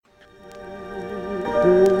Hello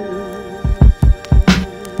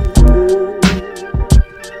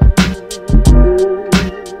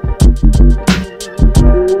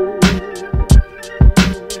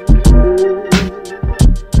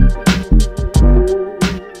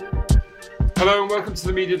and welcome to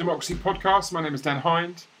the Media Democracy Podcast. My name is Dan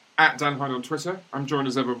Hind, at Dan Hind on Twitter. I'm joined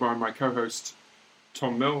as ever by my co-host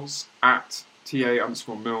Tom Mills, at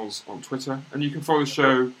TA_Mills on Twitter. And you can follow the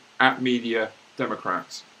show at Media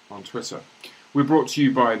Democrats on Twitter. We're brought to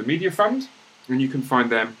you by the Media Fund, and you can find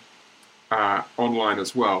them online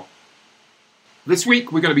as well. This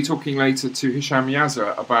week we're going to be talking later to Hisham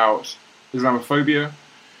Yazza about Islamophobia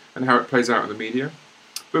and how it plays out in the media.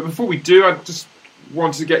 But before we do, I just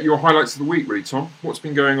wanted to get your highlights of the week, really, Tom. What's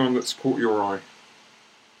been going on that's caught your eye?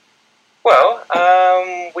 Well,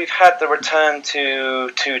 we've had the return to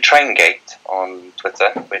Traingate on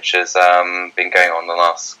Twitter, which has been going on the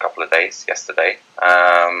last couple of days. Yesterday,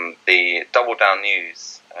 the Double Down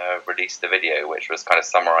News released a video which was kind of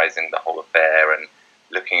summarising the whole affair and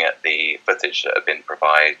looking at the footage that had been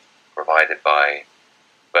provided by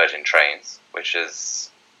Virgin Trains, which has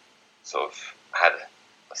sort of had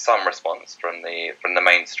some response from the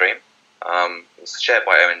mainstream. It was shared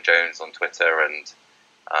by Owen Jones on Twitter and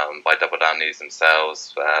by Double Down News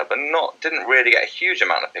themselves, but didn't really get a huge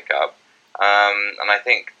amount of pickup. And I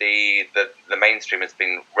think the mainstream has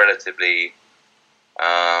been relatively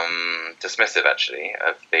dismissive, actually,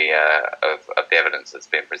 of the evidence that's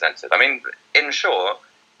been presented. I mean, in short,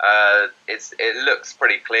 it looks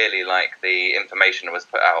pretty clearly like the information was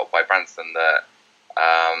put out by Branson that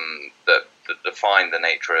defined the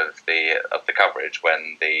nature of the coverage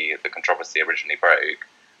when the controversy originally broke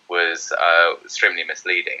was extremely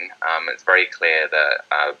misleading. It's very clear that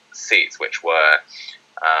seats which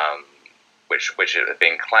had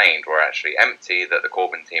been claimed were actually empty, that the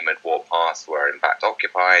Corbyn team had walked past were in fact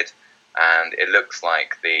occupied, and it looks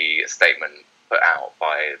like the statement put out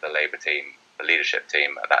by the Labour team, the leadership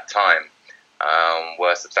team at that time,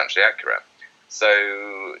 were substantially accurate.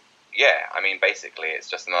 So yeah, I mean, basically, it's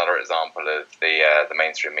just another example of the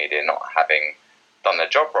mainstream media not having done their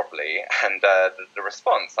job properly, and the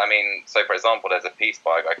response. I mean, so for example, there's a piece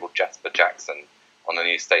by a guy called Jasper Jackson on the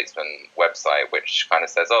New Statesman website, which kind of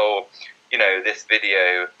says, "Oh, you know, this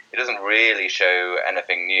video, it doesn't really show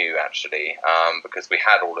anything new, actually, because we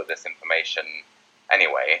had all of this information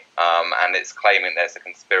anyway, and it's claiming there's a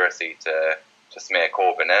conspiracy to smear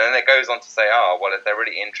Corbyn." And then it goes on to say, "Oh, well, if they're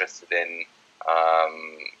really interested in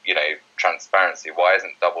transparency, why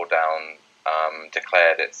isn't Double Down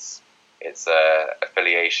declared its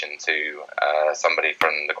affiliation to somebody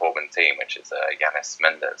from the Corbyn team, which is Yanis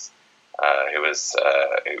Mendes, who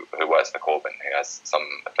works for Corbyn, who has some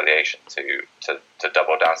affiliation to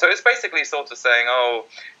Double Down." So it's basically sort of saying, "Oh,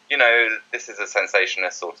 you know, this is a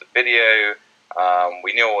sensationalist sort of video.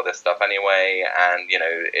 We knew all this stuff anyway, and you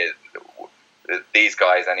know, these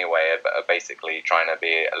guys anyway are basically trying to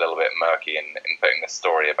be a little bit murky in putting this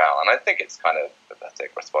story about." And I think it's kind of a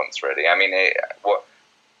pathetic response, really. I mean,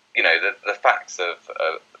 the facts of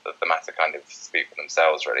the matter kind of speak for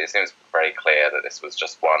themselves, really. It seems very clear that this was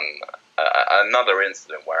just another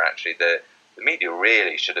incident where actually the media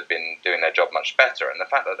really should have been doing their job much better. And the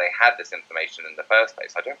fact that they had this information in the first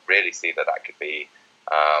place, I don't really see that could be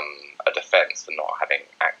a defence for not having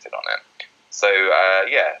acted on it. So,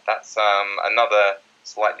 that's another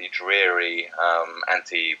slightly dreary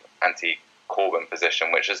anti-Corbyn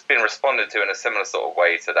position, which has been responded to in a similar sort of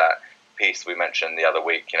way to that piece we mentioned the other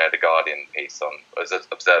week, the Guardian piece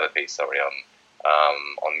Observer piece,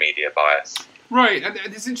 on media bias. Right, and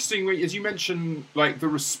it's interesting, as you mentioned, like the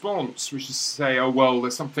response, which is to say, "Oh well,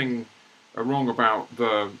 there's something wrong about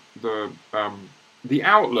the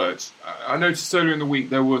outlet." I noticed earlier in the week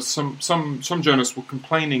there were some journalists were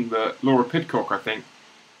complaining that Laura Pidcock, I think,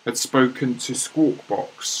 had spoken to Squawk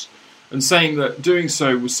Box and saying that doing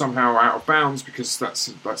so was somehow out of bounds because that's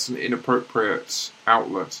an inappropriate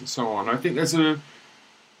outlet and so on. I think there's an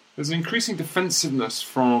increasing defensiveness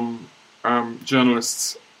from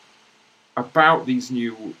journalists about these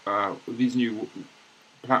new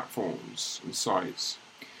platforms and sites.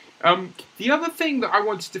 The other thing that I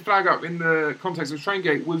wanted to flag up in the context of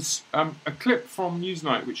Traingate was a clip from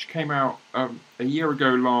Newsnight, which came out a year ago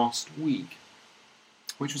last week,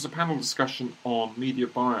 which was a panel discussion on media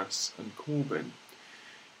bias and Corbyn.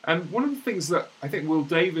 And one of the things that I think Will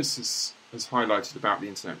Davis has highlighted about the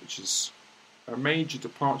internet, which is a major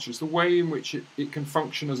departure, is the way in which it can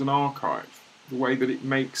function as an archive, the way that it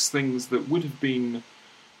makes things that would have been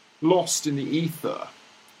lost in the ether,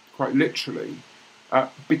 quite literally,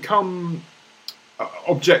 become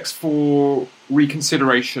objects for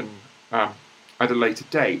reconsideration at a later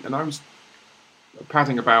date. And I was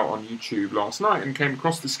padding about on YouTube last night and came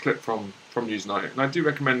across this clip from Newsnight, and I do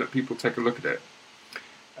recommend that people take a look at it.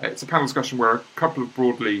 It's a panel discussion where a couple of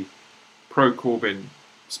broadly pro-Corbyn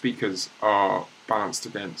speakers are balanced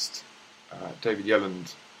against David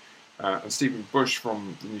Yelland and Stephen Bush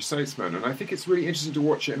from the New Statesman, and I think it's really interesting to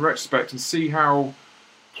watch it in retrospect and see how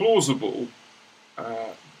plausible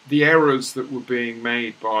the errors that were being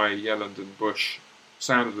made by Yelland and Bush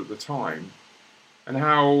sounded at the time, and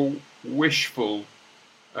how wishful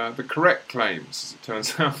the correct claims, as it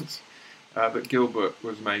turns out, that Gilbert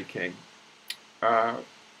was making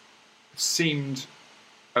seemed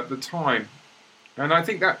at the time. And I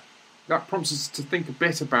think that prompts us to think a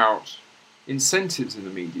bit about incentives in the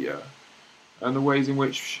media and the ways in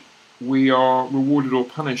which we are rewarded or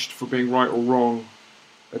punished for being right or wrong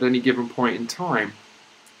at any given point in time.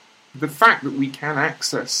 The fact that we can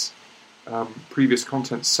access previous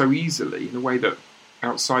content so easily in a way that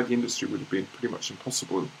outside the industry would have been pretty much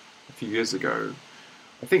impossible a few years ago,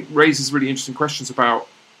 I think raises really interesting questions about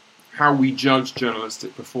how we judge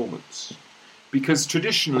journalistic performance. Because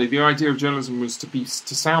traditionally the idea of journalism was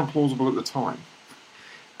to sound plausible at the time.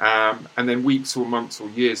 And then weeks or months or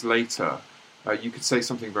years later, you could say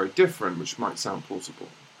something very different, which might sound plausible.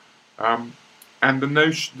 And the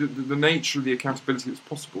nature of the accountability that's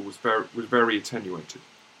possible was very attenuated.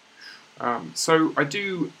 So I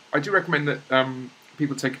do recommend that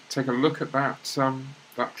people take a look at that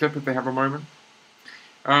clip if they have a moment.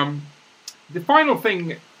 The final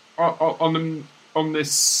thing on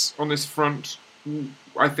this front,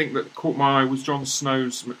 I think that caught my eye was John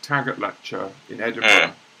Snow's McTaggart lecture in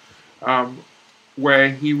Edinburgh, where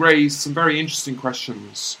he raised some very interesting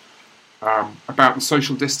questions about the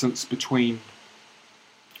social distance between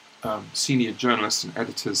senior journalists and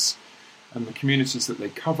editors and the communities that they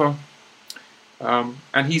cover.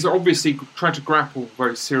 And he's obviously trying to grapple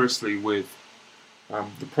very seriously with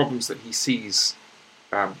the problems that he sees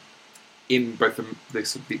in both the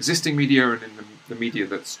existing media and in the media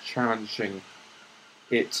that's challenging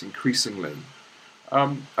it increasingly.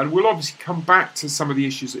 And we'll obviously come back to some of the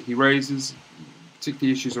issues that he raises,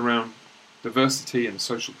 particularly issues around diversity and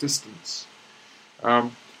social distance.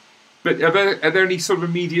 But are there any sort of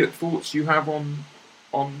immediate thoughts you have on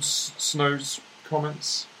Snow's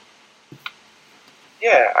comments?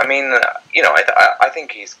 Yeah, I mean, I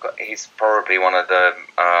think he's probably one of the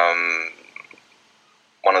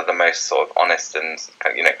most sort of honest and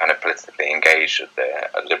kind of politically engaged of the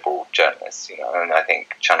liberal journalists. And I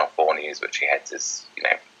think Channel 4 News, which he heads, is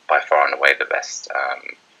by far and away the best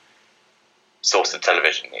source of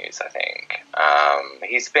television news. I think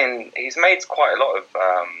he's made quite a lot of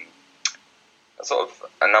sort of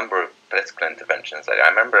a number of political interventions. I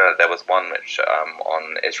remember there was one which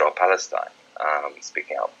on Israel-Palestine,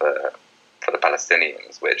 speaking out for the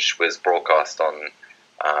Palestinians, which was broadcast on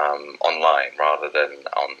online rather than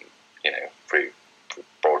on through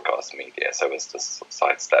broadcast media, so as to sort of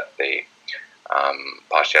sidestep the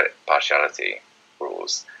partiality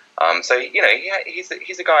rules. So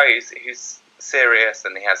he's a guy who's serious,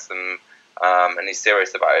 and he has some and he's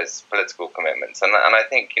serious about his political commitments. And I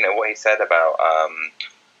think what he said about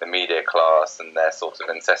the media class and their sort of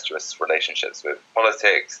incestuous relationships with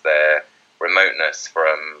politics, their remoteness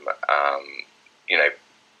from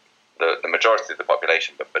the majority of the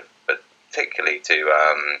population, but particularly to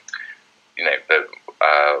the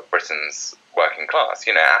Britain's working class,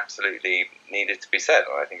 absolutely needed to be said.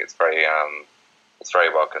 And I think it's very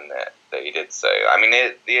welcome that he did so. I mean,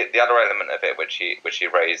 the other element of it which he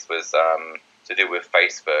raised was to do with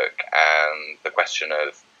Facebook and the question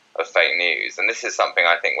of fake news. And this is something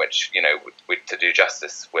I think which to do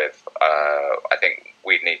justice with, I think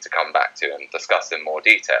we'd need to come back to and discuss in more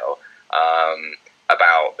detail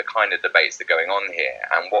about the kind of debates that are going on here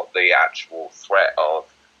and what the actual threat of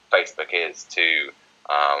Facebook is to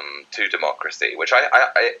democracy, which I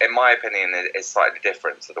in my opinion is slightly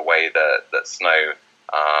different to the way that Snow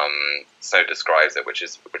describes it, which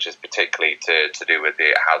is particularly to do with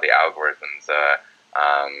how the algorithms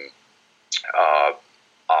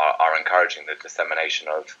are encouraging the dissemination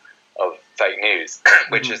of fake news,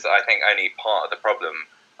 which is, I think, only part of the problem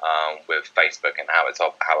with Facebook and how it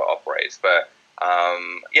operates. But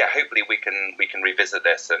hopefully we can revisit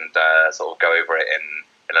this and sort of go over it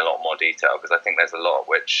in a lot more detail, because I think there's a lot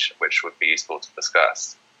which would be useful to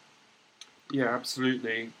discuss. Yeah,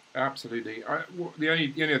 absolutely. The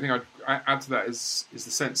only other thing I'd add to that is the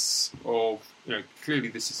sense of clearly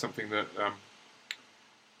this is something that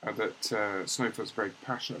Snow feels very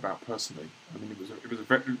passionate about personally. I mean, it was a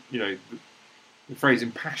very, the phrase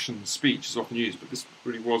impassioned speech is often used, but this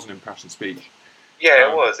really was an impassioned speech.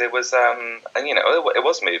 Yeah, it was. It was, and it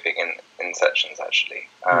was moving in sections actually,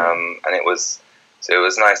 and it was. So it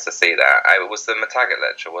was nice to see that. It was the McTaggart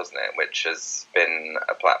lecture, wasn't it, which has been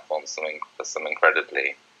a platform for some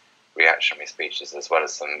incredibly reactionary speeches, as well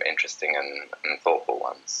as some interesting and thoughtful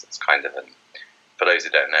ones. It's kind of for those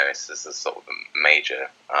who don't know, it's a sort of a major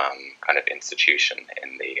kind of institution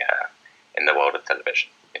in the world of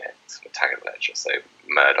television. It's the McTaggart lecture. So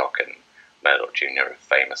Murdoch and Murdoch Jr. have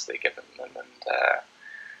famously given them, and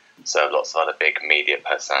so lots of other big media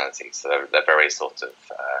personalities. So they're very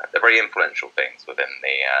they're very influential things within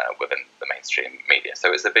the mainstream media.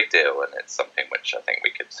 So it's a big deal, and it's something which I think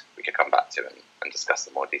we could come back to and discuss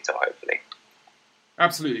in more detail, hopefully.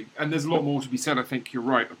 Absolutely, and there's a lot more to be said. I think you're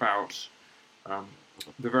right about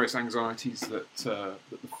the various anxieties that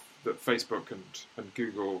Facebook and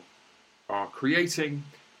Google are creating,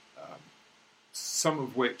 some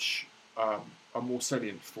of which are more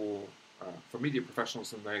salient for media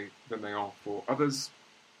professionals than they are for others,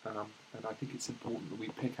 and I think it's important that we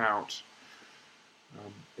pick out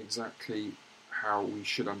exactly how we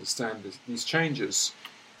should understand these changes.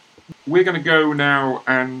 We're going to go now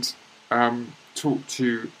and talk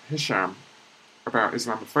to Hisham about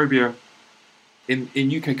Islamophobia in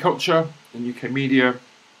UK culture, in UK media.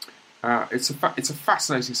 It's a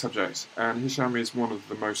fascinating subject, and Hisham is one of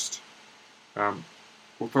the most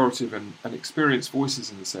authoritative and experienced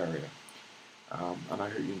voices in this area. And I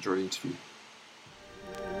hope you enjoy the interview.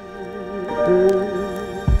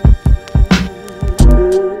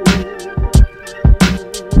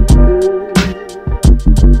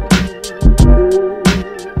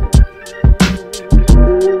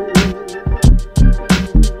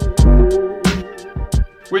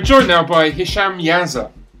 We're joined now by Hisham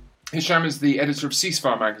Yazza. Hisham is the editor of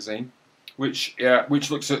Ceasefire magazine, which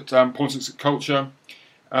looks at politics and culture,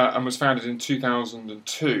 and was founded in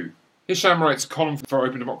 2002. Hisham writes a column for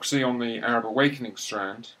Open Democracy on the Arab Awakening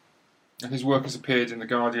strand, and his work has appeared in The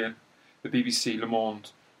Guardian, the BBC, Le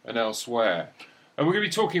Monde, and elsewhere. And we're going to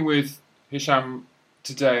be talking with Hisham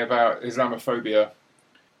today about Islamophobia,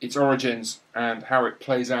 its origins, and how it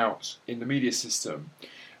plays out in the media system.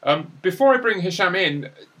 Before I bring Hisham in,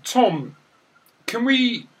 Tom, can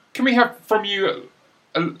we have from you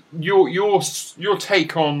your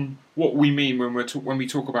take on what we mean when we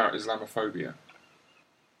talk about Islamophobia?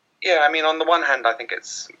 Yeah, I mean, on the one hand, I think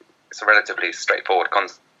it's a relatively straightforward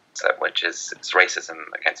concept, which is it's racism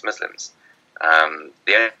against Muslims.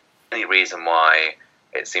 The only reason why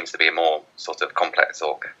it seems to be more sort of complex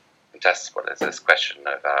or contestable is this question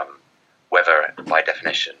of whether, by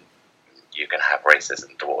definition, you can have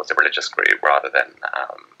racism towards a religious group rather than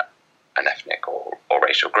an ethnic or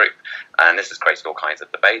racial group. And this has created all kinds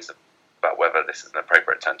of debates about whether this is an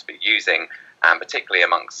appropriate term to be using, and particularly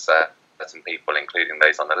amongst certain people, including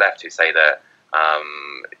those on the left, who say that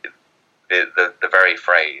the very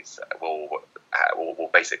phrase will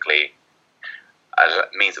basically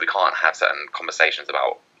means that we can't have certain conversations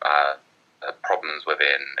about problems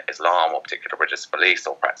within Islam or particular religious beliefs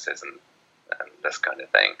or practices and this kind of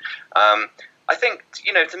thing. I think,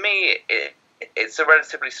 to me, it's a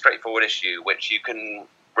relatively straightforward issue which you can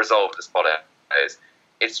resolve as follows.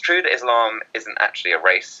 It's true that Islam isn't actually a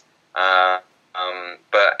race, but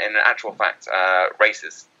in actual fact,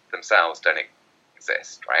 races themselves don't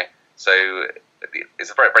exist, right? So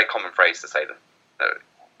it's a very, very common phrase to say that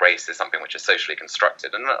race is something which is socially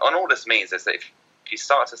constructed. And all this means is that if you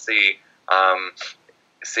start to see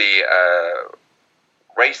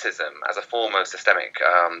racism as a form of systemic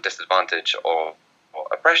disadvantage or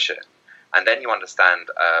oppression, and then you understand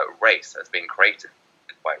race as being created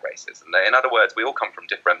by races. And in other words, we all come from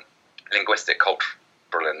different linguistic, cultural,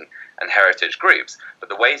 and heritage groups, but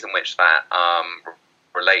the ways in which that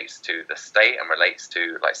relates to the state and relates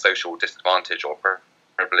to like social disadvantage or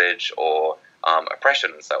privilege or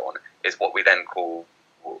oppression and so on is what we then call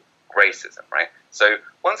racism, right? So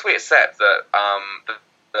once we accept that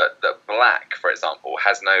that black, for example,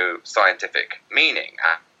 has no scientific meaning,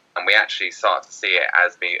 and we actually start to see it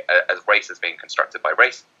as race as being constructed by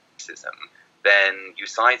racism, then you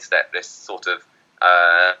sidestep this sort of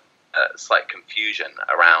slight confusion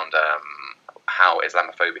around how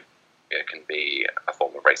Islamophobia can be a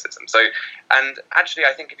form of racism. So, and actually,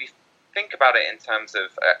 I think if you think about it in terms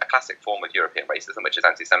of a classic form of European racism, which is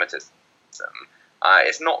anti-Semitism,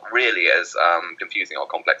 it's not really as confusing or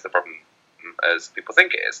complex a problem as people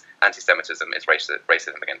think it is. Anti-Semitism is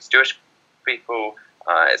racism against Jewish people.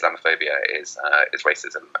 Islamophobia is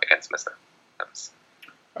racism against Muslims.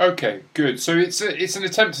 Okay, good. So it's an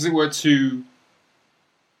attempt, as it were, to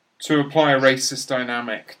apply a racist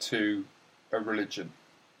dynamic to a religion.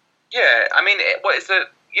 Yeah, I mean,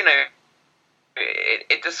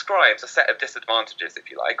 it describes a set of disadvantages, if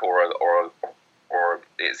you like, or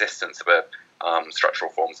the existence of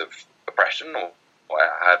structural forms of oppression, or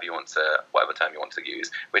whatever term you want to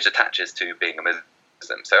use, which attaches to being a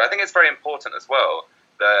Muslim. So I think it's very important as well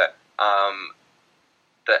that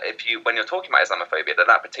when you're talking about Islamophobia,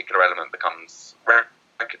 that particular element becomes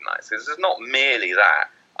recognised. Because it's not merely that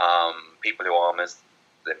people who are Muslim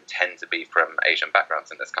tend to be from Asian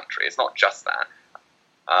backgrounds in this country. It's not just that.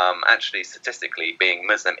 Actually, statistically, being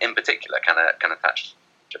Muslim in particular can attach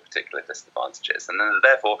to particular disadvantages, and then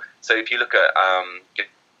therefore, so if you look at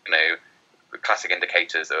classic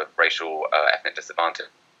indicators of racial ethnic disadvantage,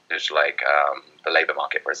 like the labour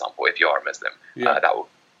market, for example, if you are a Muslim, that will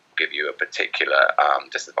give you a particular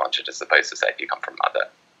disadvantage as opposed to, say, if you come from other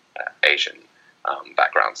Asian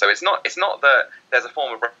backgrounds. So it's not that there's a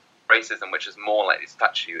form of racism which is more likely to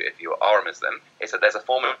touch you if you are a Muslim. It's that there's a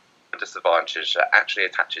form of disadvantage that actually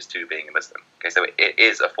attaches to being a Muslim. Okay, so it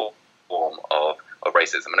is a form of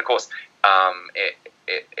racism, and of course,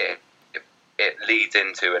 it leads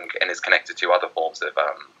into and is connected to other forms of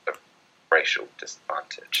racial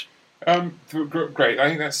disadvantage. Great. I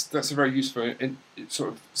think that's a very useful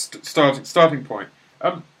sort of starting point.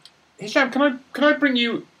 Hisham, can I bring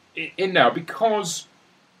you in now, because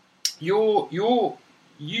you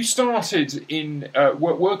started in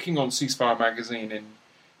working on Ceasefire magazine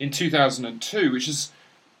in 2002, which is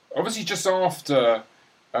obviously just after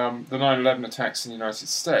the 9/11 attacks in the United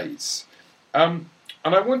States. And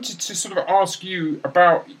I wanted to sort of ask you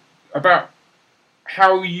about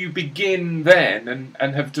how you begin then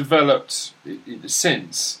and have developed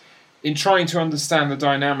since in trying to understand the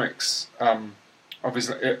dynamics of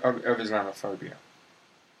Islamophobia.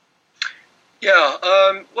 Yeah,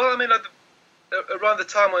 well, I mean, around the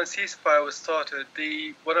time when Ceasefire was started,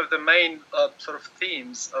 one of the main sort of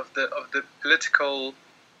themes of the political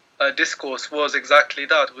discourse was exactly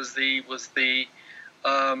that. Was the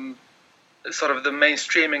sort of the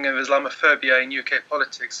mainstreaming of Islamophobia in UK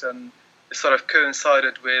politics, and it sort of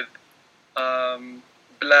coincided with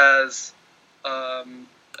Blair's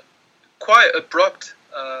quite abrupt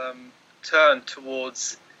turn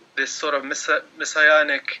towards this sort of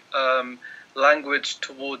messianic language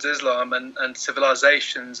towards Islam and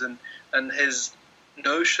civilizations, and his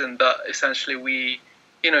notion that essentially we,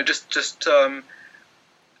 just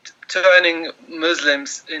turning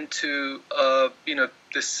Muslims into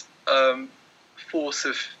this force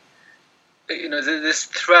of this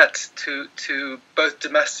threat to both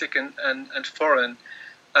domestic and foreign.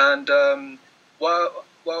 And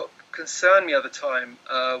what concerned me at the time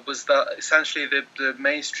was that essentially the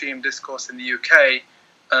mainstream discourse in the UK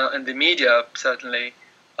and the media certainly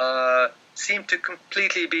seemed to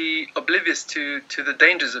completely be oblivious to the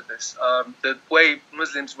dangers of this. The way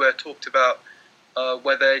Muslims were talked about,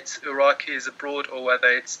 whether it's Iraqis abroad or whether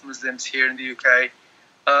it's Muslims here in the UK,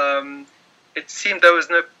 it seemed there was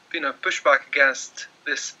no pushback against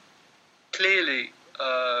this clearly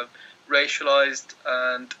racialized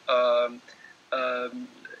and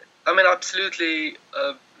absolutely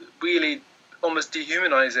really almost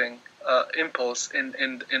dehumanizing impulse in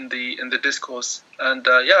the discourse. And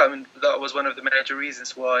that was one of the major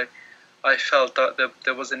reasons why I felt that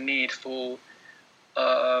there was a need for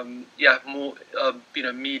more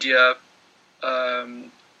media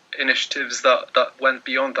initiatives that went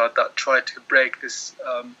beyond that tried to break this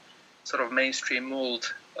sort of mainstream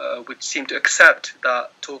mold, which seemed to accept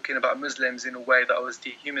that talking about Muslims in a way that was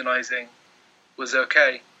dehumanizing was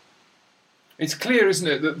okay. It's clear, isn't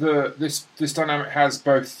it, that this dynamic has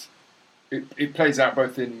both. It plays out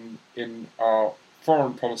both in our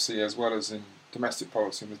foreign policy as well as in domestic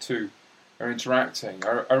policy, and the two are interacting.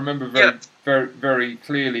 I remember very, very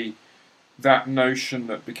clearly that notion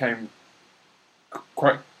that became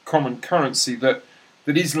quite common currency that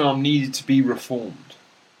Islam needed to be reformed.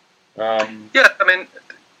 You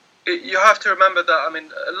have to remember that.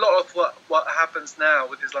 A lot of what happens now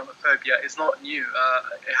with Islamophobia is not new.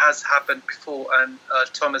 It has happened before, and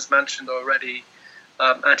Thomas mentioned already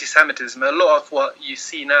anti-Semitism. A lot of what you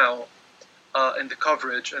see now in the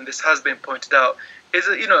coverage, and this has been pointed out, is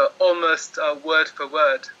almost word for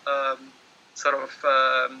word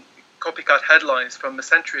copycat headlines from a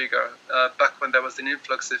century ago, back when there was an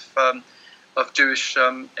influx of Jewish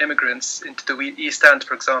immigrants into the East End,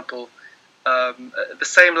 for example. The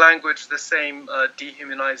same language, the same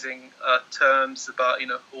dehumanizing terms about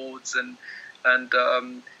hordes and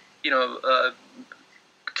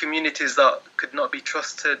communities that could not be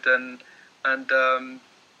trusted, and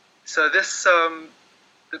so this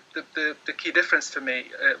the key difference for me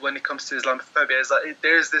when it comes to Islamophobia is that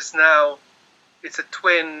there's a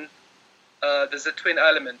twin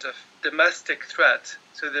element of domestic threat.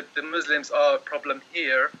 So the Muslims are a problem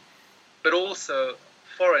here, but also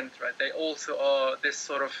foreign threat. They also are this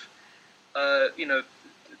sort of,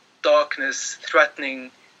 darkness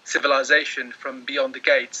threatening civilization from beyond the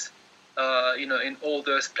gates. In all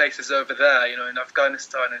those places over there, in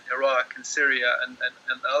Afghanistan and Iraq and Syria and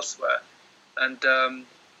elsewhere. And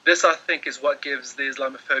this, I think, is what gives the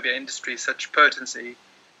Islamophobia industry such potency.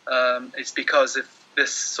 It's because of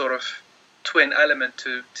this sort of twin element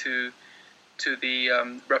to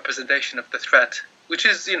the representation of the threat, which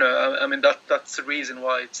is, that's the reason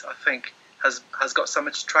why it's, I think, has got so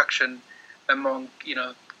much traction among,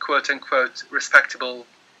 quote unquote respectable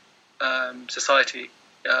society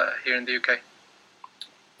here in the UK.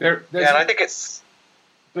 And I think it's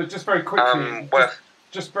just very quickly.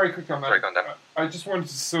 Just very quickly on that. Sorry, go on, Dan. I just wanted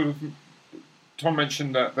to sort of. Tom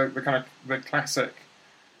mentioned that the kind of the classic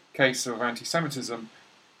case of anti-Semitism.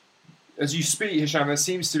 As you speak, Hisham, there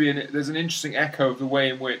seems to be there's an interesting echo of the way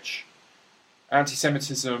in which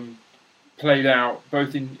anti-Semitism played out,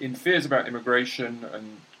 both in fears about immigration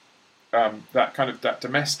and that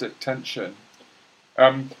domestic tension,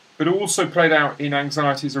 but also played out in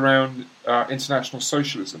anxieties around international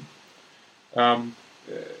socialism.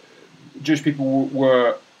 Jewish people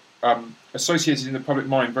were associated in the public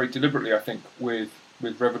mind very deliberately, I think, with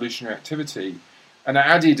revolutionary activity, and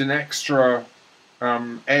added an extra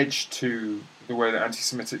edge to the way that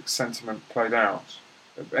anti-Semitic sentiment played out.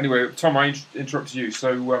 Anyway, Tom, I interrupted you,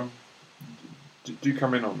 so do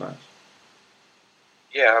come in on that.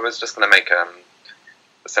 Yeah, I was just going to make a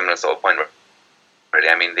similar sort of point. Really,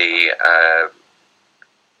 I mean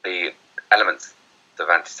the elements of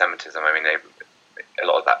anti-Semitism. I mean, a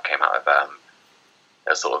lot of that came out of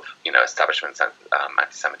a sort of establishment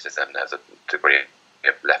anti-Semitism. There's a degree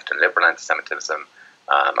of left and liberal anti-Semitism,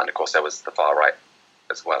 and of course there was the far right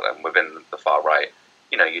as well. And within the far right,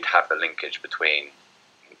 you'd have the linkage between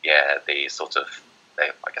the sort of they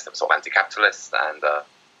were sort of anti-capitalist and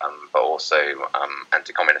but also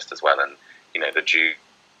anti-communist as well. And the Jew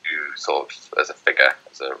sort of as a figure,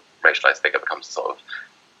 as a racialized figure, becomes a sort of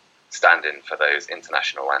stand-in for those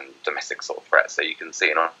international and domestic sort of threats. So you can see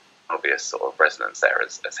an obvious sort of resonance there,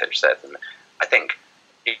 as Hitch said. And I think,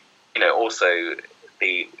 also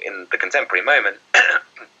in the contemporary moment,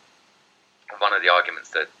 one of the arguments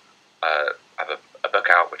that I have a book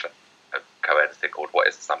out, which I co-edited, called "What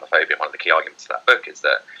is Islamophobia?" One of the key arguments for that book is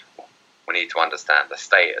that we need to understand the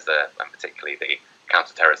state and particularly the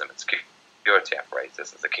counter-terrorism and security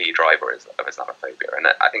apparatus as a key driver of Islamophobia. And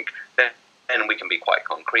I think then we can be quite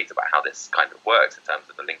concrete about how this kind of works in terms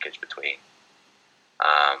of the linkage between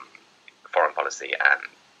foreign policy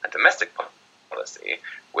and domestic policy,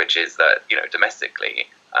 which is that domestically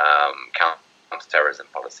counter-terrorism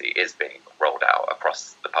policy is being rolled out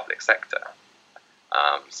across the public sector.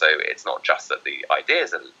 So it's not just that the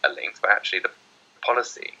ideas are linked, but actually the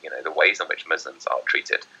policy, the ways in which Muslims are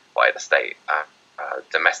treated by the state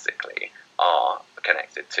domestically are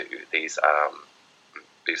connected to these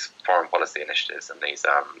foreign policy initiatives and these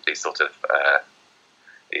sort of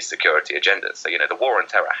these security agendas. So the war on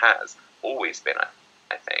terror has always been,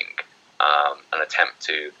 I think, an attempt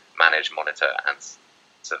to manage, monitor, and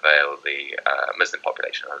surveil the Muslim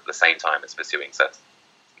population at the same time as pursuing certain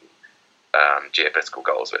geopolitical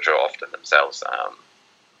goals, which are often themselves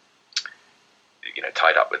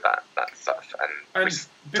tied up with that stuff, and we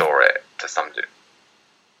store it to some degree.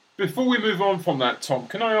 Before we move on from that, Tom,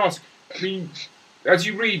 can I ask? I mean, as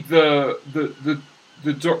you read the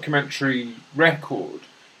documentary record,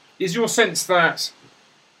 is your sense that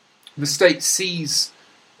the state sees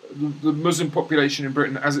the Muslim population in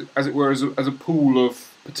Britain as it were as a pool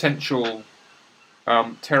of potential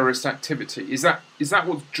terrorist activity? Is that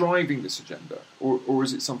what's driving this agenda, or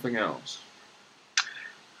is it something else?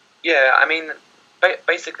 Yeah, I mean,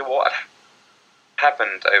 basically what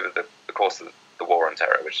happened over the course of the war on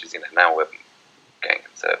terror, which is now we're getting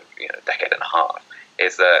into a decade and a half,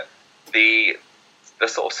 is that the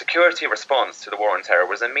sort of security response to the war on terror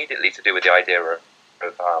was immediately to do with the idea of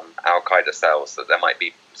Al Qaeda cells, that there might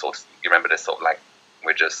be sort of, you remember this sort of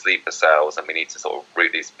language of sleeper cells, and we need to sort of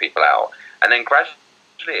root these people out. And then gradually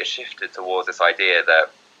it shifted towards this idea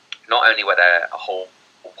that not only were there a whole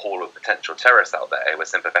pool of potential terrorists out there who were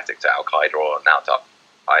sympathetic to Al Qaeda or now to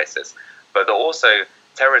ISIS, but that also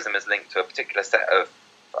terrorism is linked to a particular set of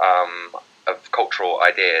cultural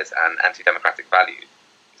ideas and anti-democratic values,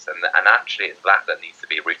 and actually it's that needs to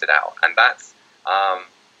be rooted out. And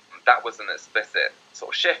that was an explicit sort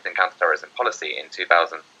of shift in counterterrorism policy in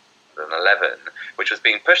 2011, which was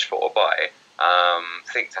being pushed for by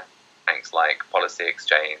think tanks like Policy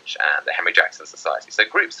Exchange and the Henry Jackson Society. So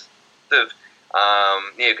groups of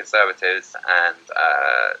neoconservatives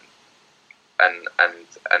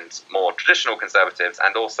and more traditional conservatives,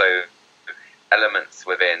 and also elements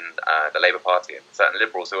within the Labour Party and certain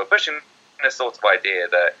liberals who are pushing this sort of idea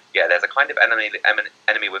that there's a kind of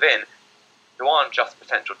enemy within who aren't just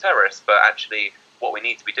potential terrorists, but actually what we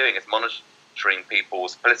need to be doing is monitoring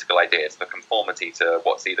people's political ideas for conformity to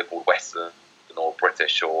what's either called Western or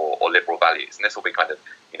British or liberal values, and this will be kind of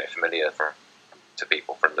familiar to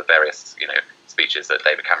people from the various speeches that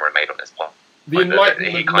David Cameron made on this point. The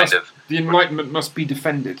Enlightenment must be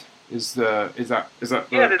defended. Is that? The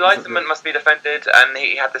Enlightenment must be defended, and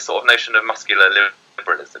he had this sort of notion of muscular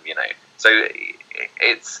liberalism. So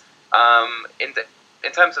it's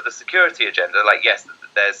in terms of the security agenda. Like, yes,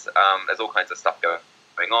 there's all kinds of stuff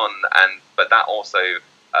going on, but that also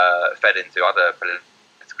fed into other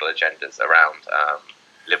political agendas around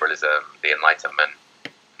liberalism, the Enlightenment,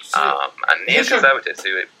 and neoconservatives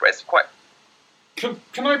who it's quite.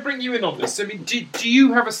 Can I bring you in on this? I mean, do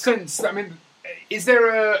you have a sense that, I mean, is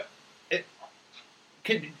there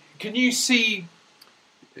can you see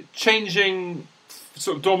changing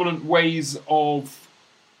sort of dominant ways of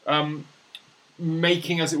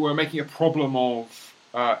making a problem of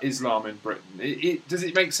Islam in Britain? Does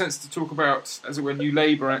it make sense to talk about, as it were, New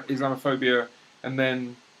Labour Islamophobia and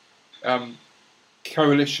then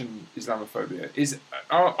coalition Islamophobia?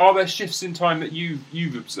 Are there shifts in time that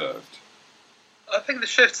you've observed? I think the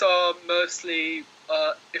shifts are mostly,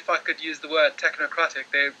 if I could use the word, technocratic.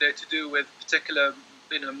 They're to do with particular,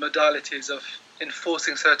 modalities of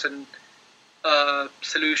enforcing certain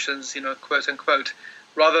solutions, quote unquote,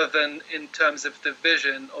 rather than in terms of the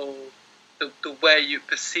vision or the way you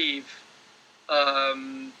perceive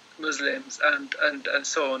Muslims and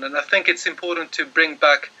so on. And I think it's important to bring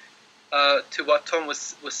back to what Tom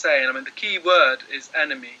was saying. I mean, the key word is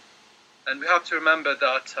enemy, and we have to remember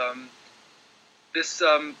that.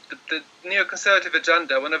 The neoconservative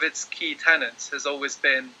agenda, one of its key tenets has always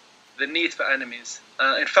been the need for enemies.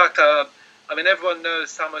 In fact, everyone knows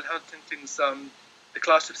Samuel Huntington's The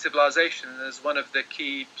Clash of Civilization as one of the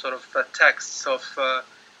key sort of texts of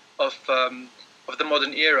the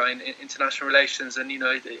modern era in international relations. And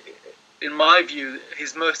in my view,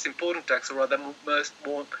 his most important text, or rather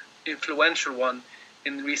more influential one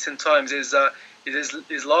in recent times, is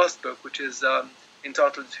his last book, which is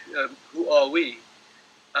entitled "Who Are We?"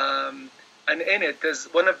 And in it, there's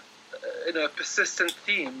one of a persistent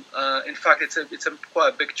theme. In fact, it's a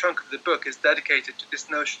quite a big chunk of the book is dedicated to this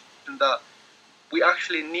notion that we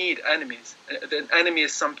actually need enemies. An enemy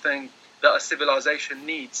is something that a civilization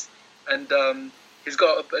needs. And he's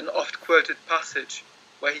got an oft-quoted passage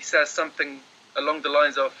where he says something along the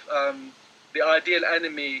lines of the ideal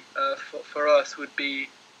enemy for us would be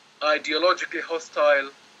ideologically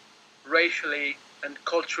hostile, racially and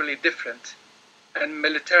culturally different, and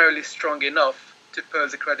militarily strong enough to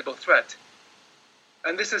pose a credible threat.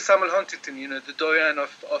 And this is Samuel Huntington, the doyen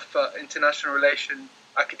of international relation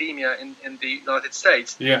academia in the United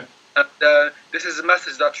States. Yeah. And this is a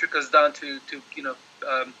message that trickles down to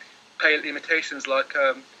pale imitations like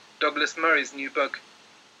Douglas Murray's new book,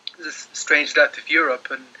 The Strange Death of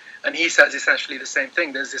Europe, and he says essentially the same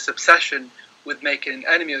thing. There's this obsession with making an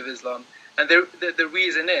enemy of Islam, and the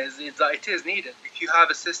reason is that it is needed. If you have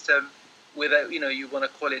a system with you want to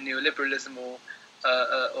call it neoliberalism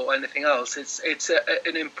or anything else, it's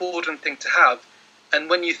an important thing to have. And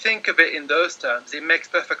when you think of it in those terms, it makes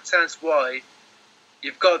perfect sense why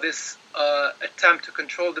you've got this attempt to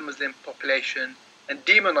control the Muslim population and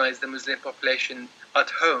demonize the Muslim population at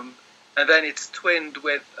home, and then it's twinned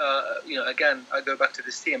with, again, I go back to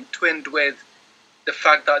this theme, twinned with the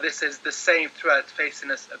fact that this is the same threat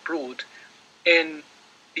facing us abroad in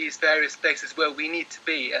these various places where we need to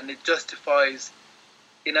be, and it justifies,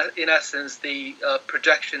 in essence, the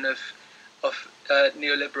projection of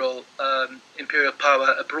neoliberal imperial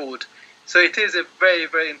power abroad. So it is a very,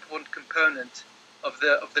 very important component of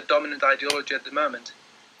the dominant ideology at the moment.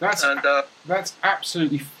 That's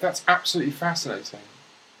absolutely fascinating,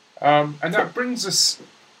 and that brings us,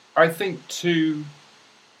 I think, to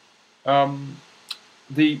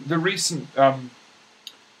the recent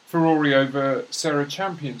furore over Sarah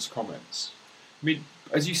Champion's comments. I mean,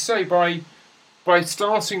 as you say, by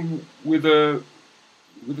starting with a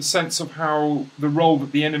sense of how the role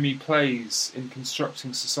that the enemy plays in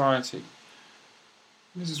constructing society.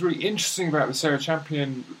 This is really interesting about the Sarah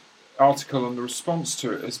Champion article and the response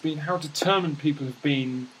to it has been how determined people have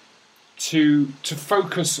been to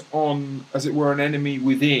focus on, as it were, an enemy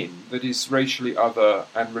within that is racially other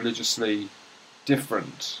and religiously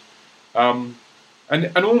different. And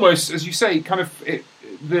almost, as you say, kind of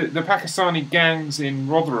the Pakistani gangs in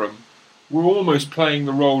Rotherham were almost playing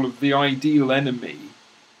the role of the ideal enemy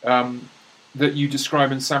that you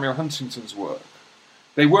describe in Samuel Huntington's work.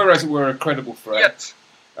 They were, as it were, a credible threat. Yes.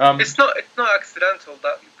 It's not accidental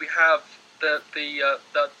that we have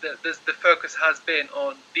the focus has been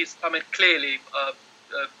on these. I mean, clearly,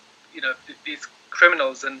 these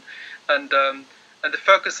criminals and the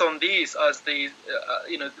focus on these as the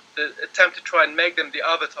attempt to try and make them the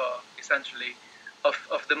avatar, essentially,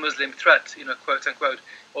 of the Muslim threat, quote unquote,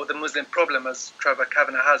 or the Muslim problem, as Trevor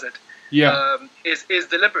Kavanagh has it. Yeah. Is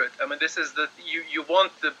deliberate. I mean, this is you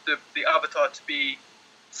want the avatar to be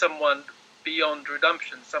someone beyond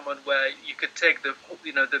redemption, someone where you could take the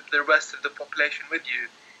rest of the population with you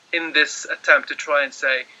in this attempt to try and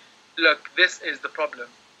say, look, this is the problem.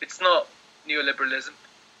 It's not neoliberalism.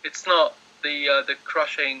 It's not the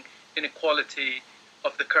crushing inequality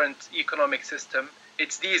of the current economic system.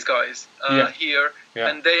 It's these guys here,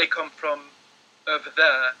 and they come from over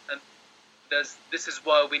there, and this is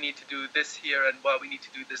why we need to do this here and why we need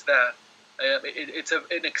to do this there. It's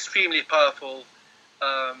an extremely powerful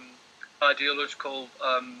ideological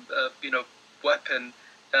weapon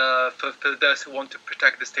for those who want to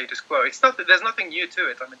protect the status quo. It's not that there's nothing new to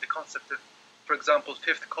it. I mean, the concept of, for example,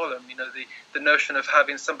 fifth column, the notion of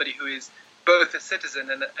having somebody who is both a citizen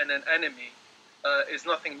and an enemy is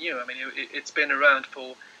nothing new. I mean, it's been around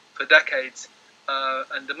for decades,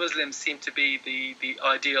 and the Muslims seem to be the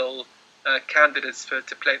ideal candidates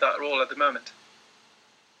to play that role at the moment.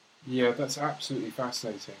 Yeah, that's absolutely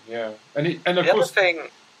fascinating. Yeah, and of the course, other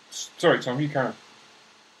thing. Sorry, Tom, you can.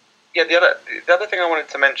 Yeah, the other thing I wanted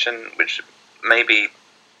to mention, which maybe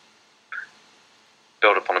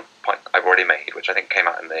build upon a point I've already made, which I think came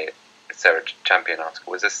out in the Sarah Champion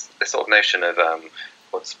article, was this sort of notion of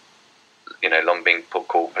what's long been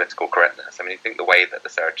called political correctness. I mean, you think the way that the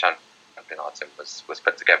Sarah Champion article was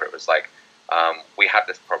put together, it was like we have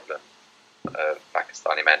this problem of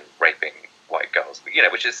Pakistani men raping white girls,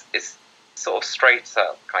 which is sort of straight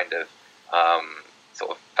up kind of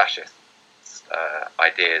sort of fascist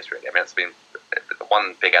ideas, really. I mean, it's been the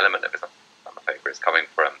one big element of Islamophobia is coming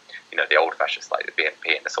from the old fascists like the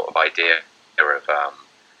BNP and the sort of idea of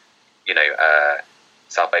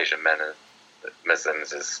South Asian men and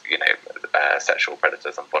Muslims as sexual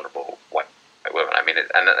predators and vulnerable white women. I mean,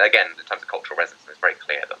 and again, in terms of cultural resonance, it's very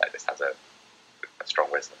clear that this has a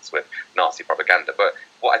strong resonance with Nazi propaganda. But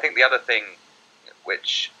what I think the other thing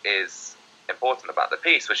which is important about the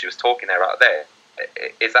piece, which she was talking about there,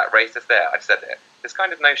 is that racist there. I've said it. This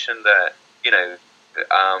kind of notion that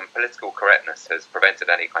political correctness has prevented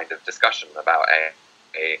any kind of discussion about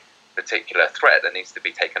a particular threat that needs to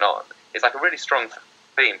be taken on is like a really strong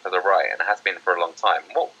theme for the right, and it has been for a long time.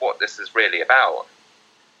 What this is really about,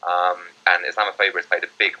 and Islamophobia has played a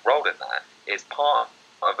big role in that, is part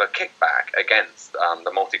of a kickback against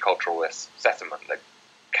the multiculturalist sentiment that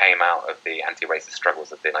came out of the anti-racist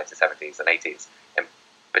struggles of the 1970s and 80s in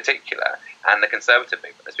particular, and the conservative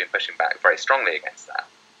movement has been pushing back very strongly against that.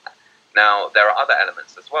 Now, there are other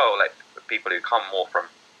elements as well, like people who come more from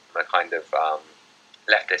a kind of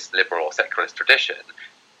leftist, liberal, or secularist tradition,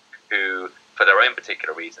 who, for their own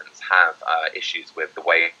particular reasons, have issues with the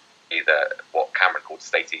way that what Cameron called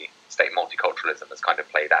state multiculturalism has kind of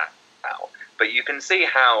played out. But you can see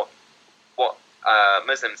how what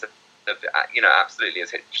Muslims have, absolutely,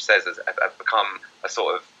 as Hitch says, have become a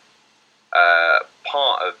sort of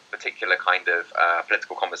part of a particular kind of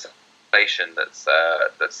political conversation that's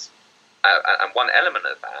and one element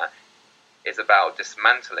of that is about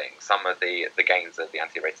dismantling some of the gains of the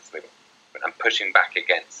anti-racist movement and pushing back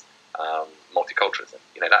against multiculturalism.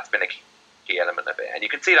 That's been a key element of it, and you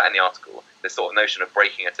can see that in the article. This sort of notion of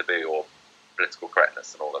breaking a taboo or political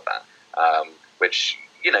correctness and all of that, which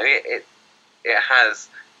it has.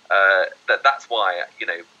 That's why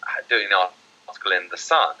doing the article in The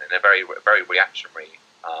Sun in a very very reactionary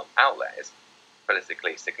outlet is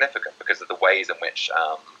politically significant because of the ways in which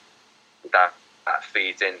that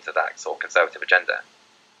feeds into that sort of conservative agenda.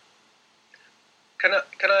 Can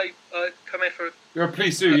I come in for? Yeah,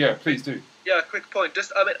 please do. Yeah, please do. Yeah, a quick point.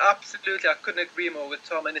 Absolutely, I couldn't agree more with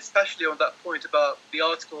Tom, and especially on that point about the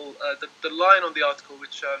article, the line on the article,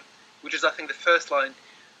 which is I think the first line,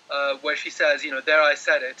 where she says, "There I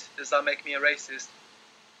said it. Does that make me a racist?"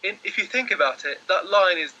 If you think about it, that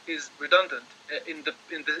line is redundant in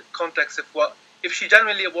the context of what if she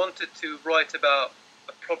genuinely wanted to write about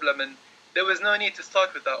a problem, and there was no need to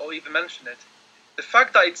start with that or even mention it. The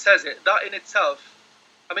fact that it says it, that in itself,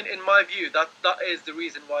 in my view, that is the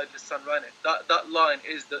reason why The Sun ran it. That line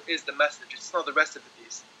is the message. It's not the rest of the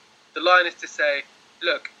piece. The line is to say,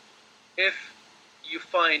 look, if you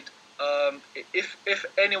find if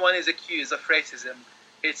anyone is accused of racism,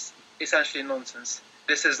 it's essentially nonsense.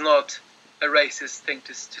 This is not a racist thing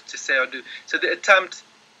to say or do. So the attempt,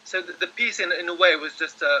 so the piece in a way was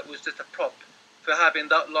just a prop for having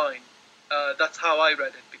that line. That's how I read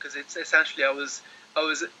it, because it's essentially I was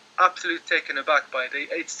absolutely taken aback by it.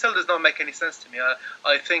 It still does not make any sense to me.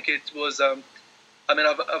 I think it was. I mean,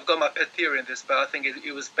 I've got my pet theory in this, but I think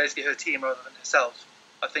it was basically her team rather than herself.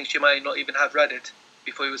 I think she might not even have read it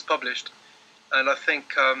before it was published. And I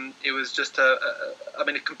think it was just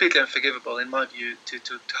completely unforgivable in my view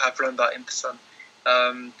to have run that in the sun.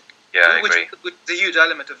 I agree. Which is a huge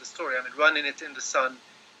element of the story. I mean, running it in the sun,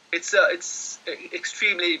 it's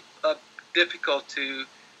extremely difficult to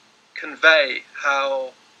convey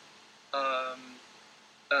how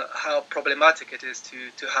problematic it is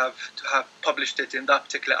to have published it in that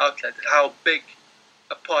particular outlet, how big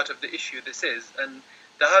a part of the issue this is. And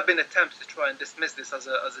there have been attempts to try and dismiss this as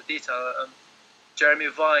a detail. Jeremy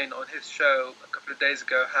Vine on his show a couple of days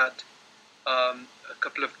ago had a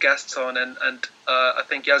couple of guests on, and I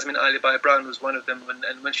think Yasmin Ali Brown was one of them.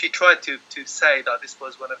 And when she tried to say that this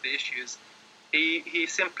was one of the issues, he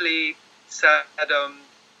simply said,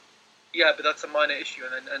 yeah, but that's a minor issue,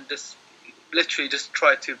 and just literally just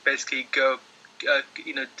tried to basically go,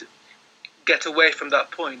 get away from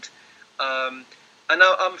that point. And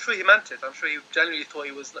now I'm sure he meant it. I'm sure he genuinely thought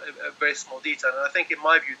it was a very small detail. And I think, in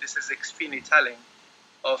my view, this is extremely telling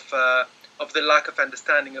of the lack of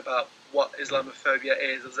understanding about what Islamophobia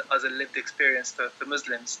is as a lived experience for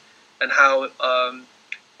Muslims, and how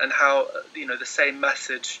the same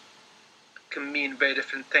message can mean very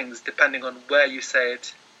different things depending on where you say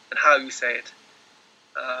it and how you say it.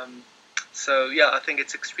 So yeah, I think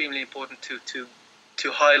it's extremely important to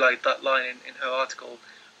highlight that line in her article,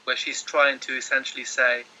 where she's trying to essentially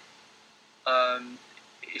say,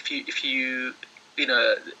 if you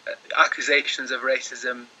accusations of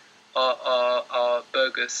racism are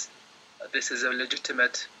bogus, this is a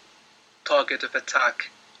legitimate target of attack.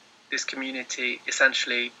 This community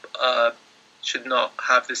essentially should not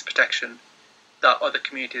have this protection that other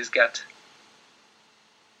communities get.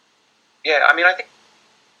 Yeah, I mean, I think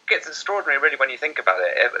it's extraordinary, really, when you think about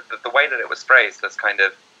it. The way that it was phrased as kind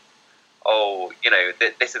of,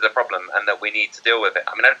 this is a problem and that we need to deal with it.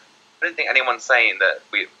 I mean, I don't think anyone's saying that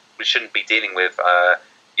we shouldn't be dealing with,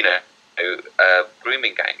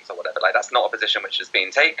 grooming gangs or whatever. Like, that's not a position which is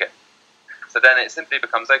being taken. So then it simply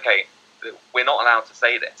becomes, okay, we're not allowed to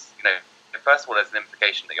say this. First of all, there's an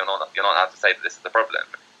implication that you're not allowed to say that this is the problem.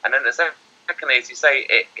 And then secondly, as you say,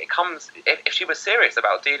 it comes, if she was serious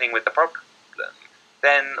about dealing with the problem,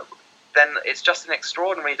 then it's just an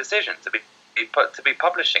extraordinary decision to be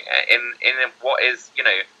publishing it in what is,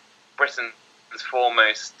 Britain's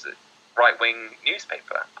foremost right-wing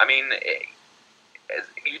newspaper. I mean, it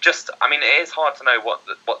is hard to know what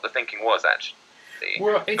the thinking was, actually.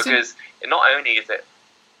 Well, because not only is it,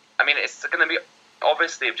 I mean, it's going to be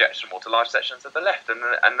obviously objectionable to large sections of the left and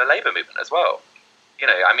the Labour movement as well.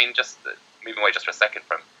 I mean, just moving away just for a second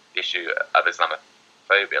from the issue of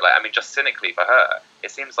Islamophobia, just cynically for her,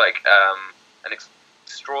 it seems like an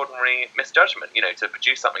extraordinary misjudgment, to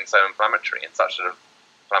produce something so inflammatory in such an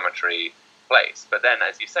inflammatory place. But then,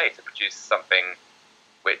 as you say, to produce something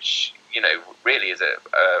which, really is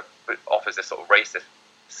offers this sort of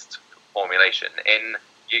racist formulation.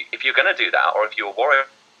 If you're going to do that, or if you're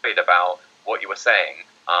worried about what you were saying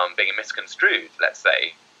being misconstrued, let's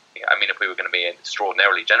say, I mean, if we were going to be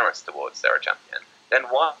extraordinarily generous towards Sarah Champion, then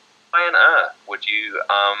why on earth would you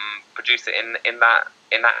produce it in that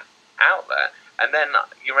outlet? And then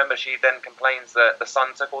you remember she then complains that the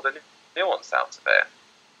Sun took all the nuance out of it,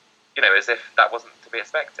 as if that wasn't to be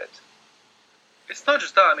expected. It's not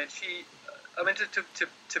just that.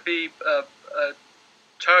 To be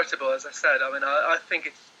charitable, as I said. I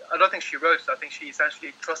don't think she wrote it. I think she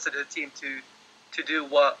essentially trusted her team to do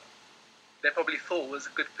what they probably thought was a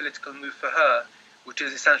good political move for her, which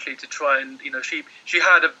is essentially to try and, she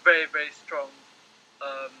had a very, very strong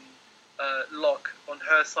lock on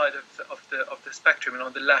her side of the spectrum and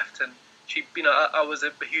on the left, and she, I was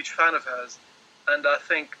a huge fan of hers, and I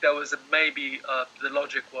think there was maybe the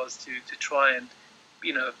logic was to try and,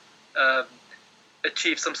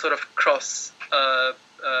 achieve some sort of cross,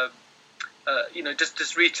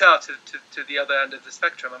 just reach out to the other end of the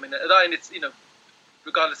spectrum. I mean, and it's,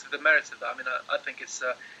 regardless of the merits of that, I think it's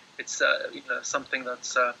something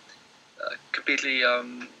that's completely,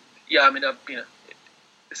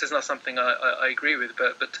 this is not something I agree with,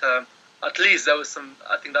 but at least there was some,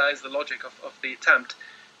 I think that is the logic of the attempt.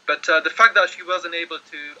 But the fact that she wasn't able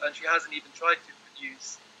to, and she hasn't even tried to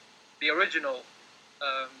produce the original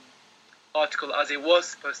article as it was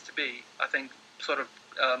supposed to be, I think sort of,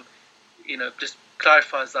 just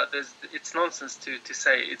clarifies that it's nonsense to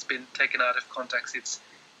say it's been taken out of context. It's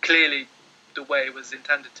clearly the way it was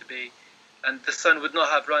intended to be, and the Sun would not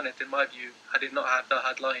have run it, in my view, had it not had that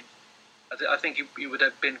headline. I think he would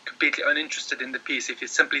have been completely uninterested in the piece if he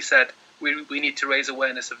simply said, we need to raise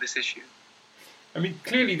awareness of this issue. I mean,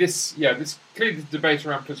 clearly the debate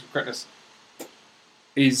around political correctness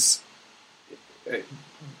is.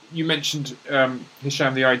 You mentioned,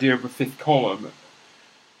 Hisham, the idea of a fifth column.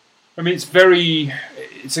 I mean,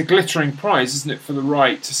 it's a glittering prize, isn't it, for the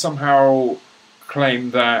right to somehow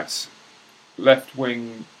claim that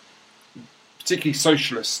left-wing, particularly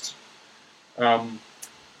socialist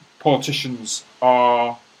politicians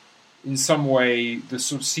are in some way the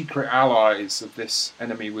sort of secret allies of this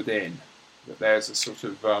enemy within, that there's a sort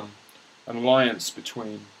of an alliance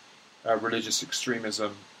between religious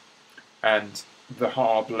extremism and the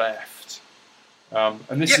hard left.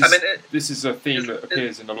 And this is a theme that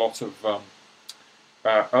appears in a lot of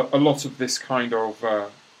this kind of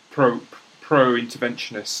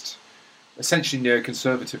pro-interventionist, essentially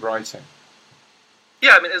neoconservative writing.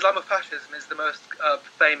 Yeah, I mean, Islamofascism is the most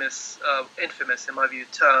famous, infamous, in my view,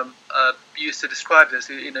 term used to describe this.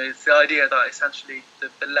 You know, it's the idea that essentially the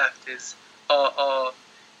left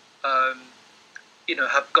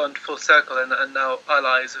have gone full circle and now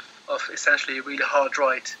allies of essentially a really hard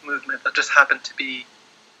right movement that just happened to be,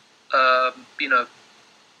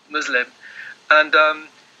 Muslim. And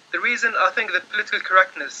the reason, I think, the political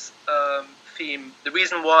correctness theme, the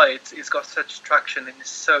reason why it's got such traction and is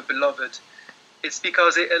so beloved, it's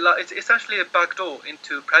because it's essentially a backdoor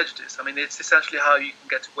into prejudice. I mean, it's essentially how you can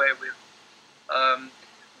get away with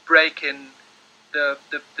breaking the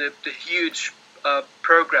huge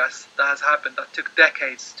progress that has happened, that took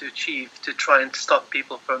decades to achieve, to try and stop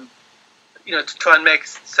people from, to try and make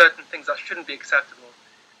certain things that shouldn't be acceptable,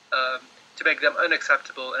 to make them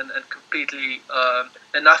unacceptable and completely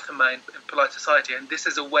anathema in polite society. And this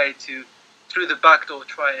is a way to, through the back door,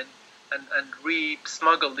 try and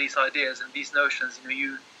re-smuggle these ideas and these notions.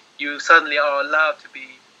 You suddenly are allowed to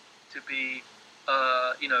be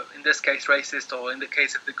in this case racist, or in the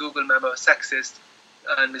case of the Google memo, sexist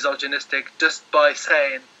and misogynistic, just by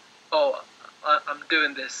saying, "Oh, I'm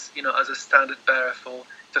doing this," as a standard bearer for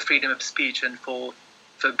freedom of speech and for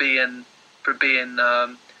being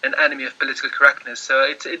an enemy of political correctness. So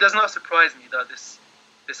it does not surprise me that this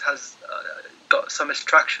has got so much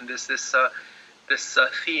traction. This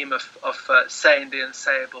theme of saying the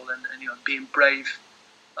unsayable and being brave,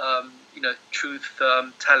 truth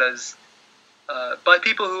tellers by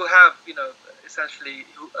people who have essentially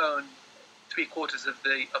who own 3/4 of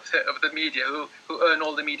the media, who own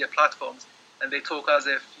all the media platforms, and they talk as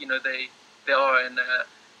if they are in a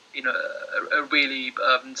really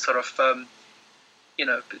sort of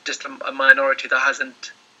just a minority that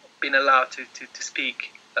hasn't been allowed to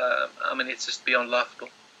speak. I mean, it's just beyond laughable.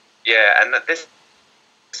 Yeah, and this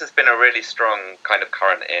has been a really strong kind of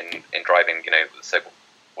current in driving, the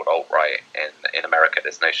so-called alt-right in America.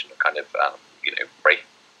 This notion of kind of,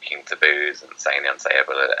 breaking taboos and saying the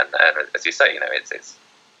unsayable, and as you say, it's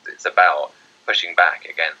about pushing back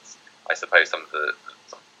against, I suppose, some of the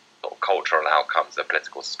sort of cultural outcomes of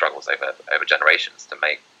political struggles over generations to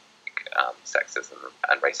make sexism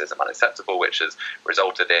and racism unacceptable, which has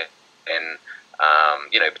resulted in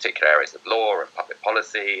particular areas of law and public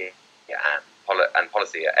policy, and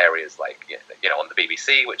policy areas like on the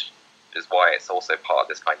BBC, which is why it's also part of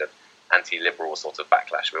this kind of anti-liberal sort of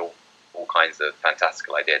backlash with all kinds of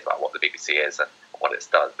fantastical ideas about what the BBC is and what it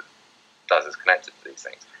does is connected to these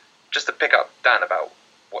things. Just to pick up, Dan, about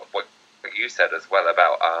what you said as well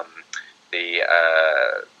about the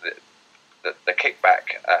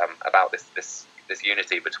kickback about this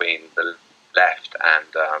unity between the left and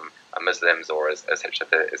Muslims, or as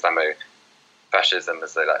Islamofascism,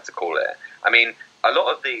 as they like to call it. I mean, a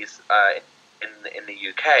lot of these in the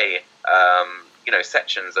UK,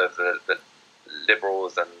 sections of the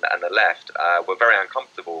liberals and the left were very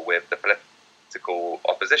uncomfortable with the political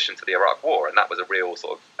opposition to the Iraq War, and that was a real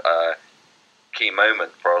sort of key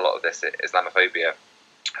moment for a lot of this Islamophobic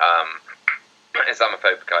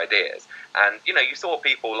ideas. And you saw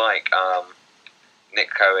people like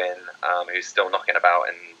Nick Cohen, who's still knocking about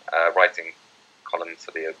and writing columns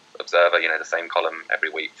for the Observer, the same column every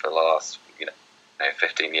week for the last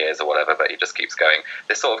 15 years or whatever, but he just keeps going.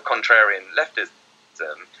 This sort of contrarian leftism,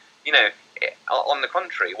 on the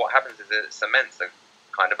contrary, what happens is it cements a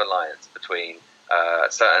kind of alliance between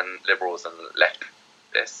certain liberals and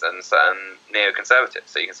leftists and certain neoconservatives.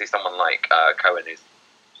 So you can see someone like Cohen, who's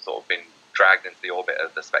sort of been dragged into the orbit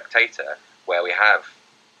of The Spectator, where we have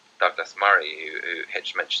Douglas Murray, who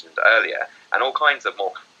Hitch mentioned earlier, and all kinds of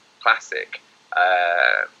more classic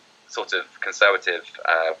sort of conservative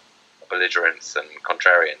belligerents and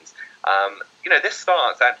contrarians. This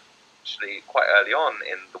starts actually quite early on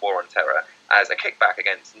in the War on Terror as a kickback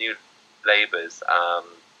against New Labour's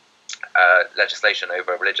legislation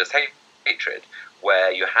over religious hatred,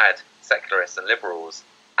 where you had secularists and liberals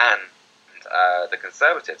and the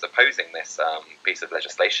Conservatives opposing this piece of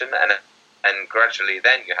legislation, and gradually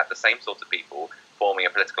then you had the same sort of people forming a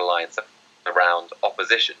political alliance around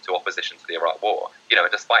opposition to the Iraq War.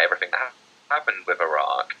 And despite everything that happened with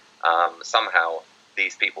Iraq, somehow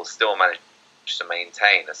these people still managed to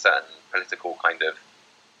maintain a certain political kind of,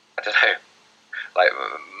 I don't know, like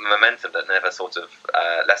momentum that never sort of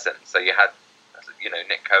lessened. So you had,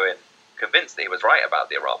 Nick Cohen convinced that he was right about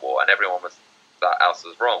the Iraq War, and everyone else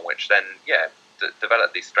was wrong, which then,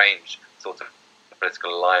 developed these strange sort of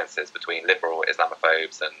political alliances between liberal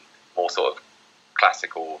Islamophobes and more sort of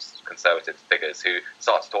classical conservative figures who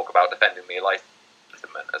started to talk about defending the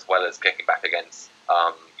Enlightenment as well as kicking back against,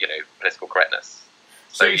 political correctness.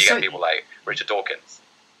 So you get people like Richard Dawkins.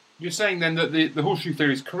 You're saying then that the horseshoe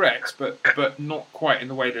theory is correct, but not quite in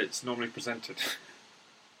the way that it's normally presented.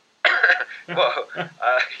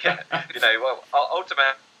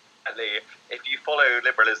 Ultimately, if you follow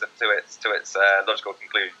liberalism to its logical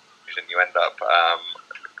conclusion, you end up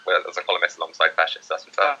as a columnist alongside fascists. That's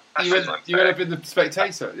what you end up in the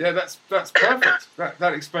Spectator. Yeah, that's perfect.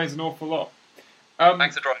 that explains an awful lot.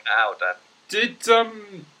 Thanks for drawing that out, Dan. Did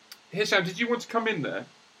Hisham? Did you want to come in there?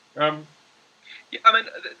 Yeah, I mean,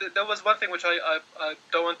 there was one thing which I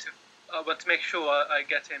don't want to. I want to make sure I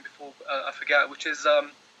get in before I forget, which is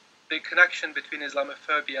the connection between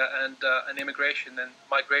Islamophobia and immigration and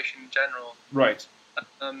migration in general. Right.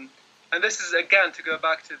 And this is again to go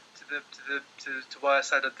back to what I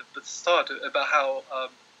said at the start about how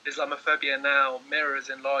Islamophobia now mirrors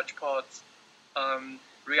in large parts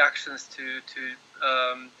reactions to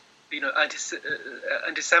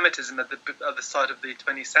anti-Semitism at the start of the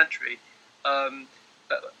 20th century. A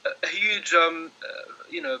huge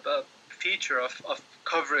feature of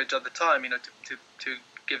coverage at the time, to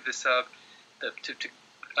give this to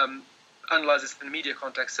analyze this in the media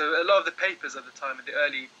context. So a lot of the papers at the time, in the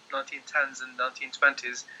early 1910s and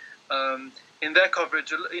 1920s, in their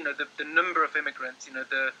coverage, the number of immigrants,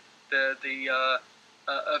 the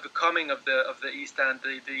overcoming of the East End,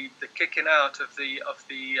 the kicking out of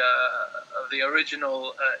the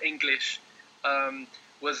original English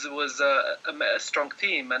was a strong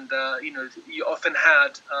theme, and you often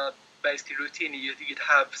had basically routinely you'd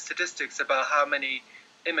have statistics about how many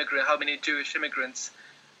Jewish immigrants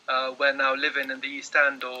were now living in the East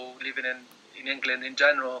End or living in England in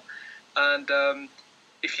general, and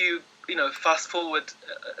if you fast forward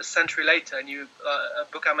a century later, and a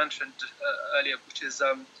book I mentioned earlier, which is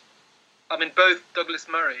both Douglas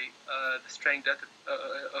Murray, The Strange Death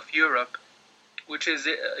of Europe, which is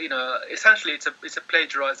essentially it's a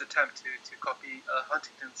plagiarized attempt to copy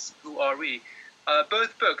Huntington's Who Are We?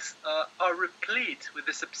 Both books are replete with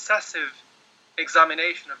this obsessive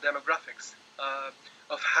examination of demographics,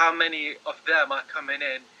 of how many of them are coming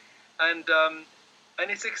in, and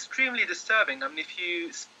it's extremely disturbing. I mean,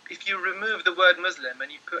 if you remove the word Muslim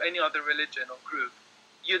and you put any other religion or group,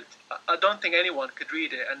 I don't think anyone could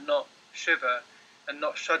read it and not shiver and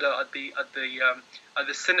not shudder at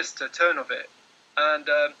the sinister tone of it. And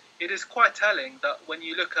it is quite telling that when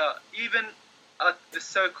you look even at the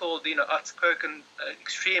so-called outspoken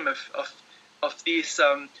extreme of the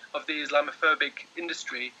Islamophobic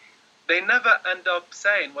industry, they never end up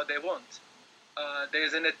saying what they want.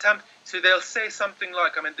 There's an attempt, so they'll say something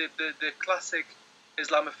like, the classic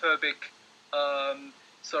Islamophobic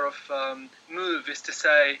move is to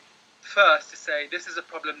say this is a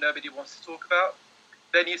problem nobody wants to talk about.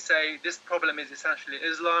 Then you say this problem is essentially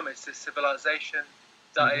Islam. It's a civilization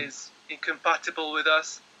that is incompatible with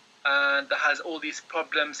us and that has all these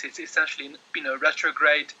problems. It's essentially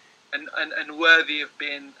retrograde and worthy of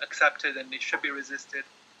being accepted, and it should be resisted.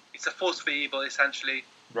 It's a force for evil, essentially.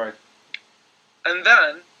 Right. And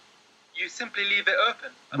then you simply leave it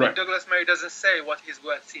open. I mean, Right. Douglas Murray doesn't say what his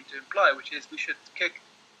words seem to imply, which is we should kick,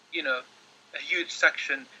 a huge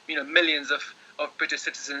section, millions of British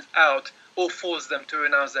citizens out, or force them to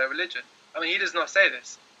renounce their religion. I mean, he does not say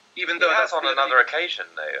this, even though that's on another occasion,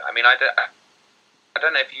 though. I mean, I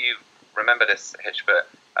don't know if you remember this, Hitch, but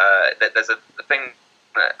there's a thing,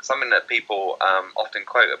 something that people often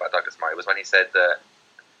quote about Douglas Murray was when he said that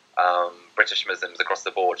British Muslims across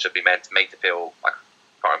the board should be made to feel, I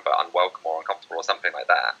can't remember, unwelcome or uncomfortable or something like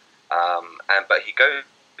that. But he goes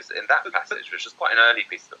in that passage, which is quite an early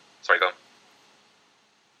piece of... Sorry, go on.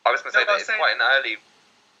 I was going to say that it's quite an early...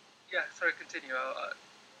 Yeah, sorry, continue.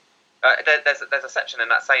 There's a section in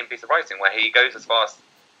that same piece of writing where he goes as far as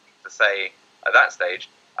to say at that stage,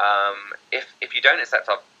 if you don't accept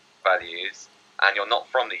our values and you're not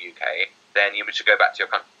from the UK, then you should go back to your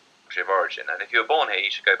country of origin. And if you were born here, you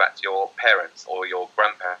should go back to your parents' or your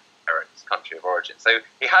grandparents' country of origin. So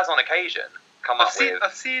he has, on occasion, I've seen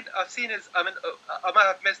his. I mean, I might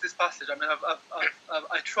have missed this passage. I mean,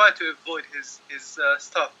 I try to avoid his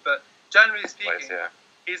stuff, but generally speaking,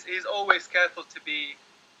 he's always careful to be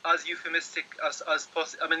as euphemistic as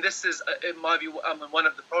possible. I mean, this is, in my view, one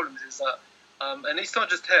of the problems is that, and it's not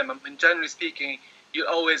just him. I mean, generally speaking, you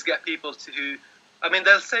always get people who, I mean,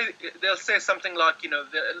 they'll say something like, they'll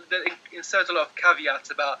insert a lot of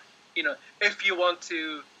caveats about, if you want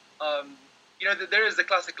to, there is the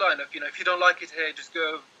classic line of, if you don't like it here, just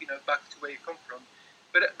go, back to where you come from.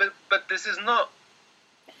 But this is not.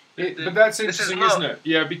 But that's interesting, isn't it?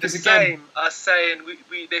 Yeah, because the same as saying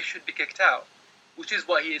they should be kicked out, which is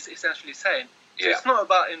what he is essentially saying. So it's not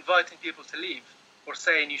about inviting people to leave or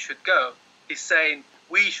saying you should go. He's saying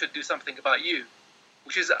we should do something about you,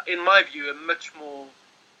 which is, in my view, a much more.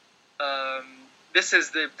 This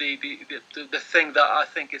is the thing that I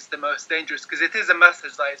think is the most dangerous, because it is a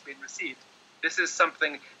message that is being received. This is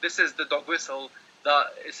the dog whistle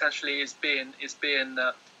that essentially is being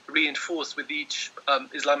reinforced with each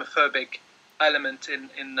Islamophobic element in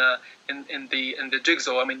the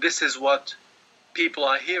jigsaw. I mean, this is what people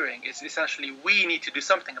are hearing. It's essentially, we need to do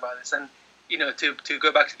something about this. And to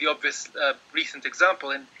go back to the obvious recent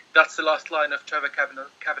example, and that's the last line of Trevor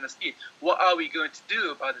Kavanagh's speech. What are we going to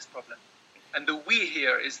do about this problem? And the we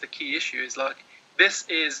here is the key issue. Is like, there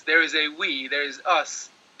is a we, there is us,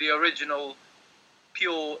 the original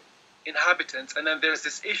pure inhabitants, and then there's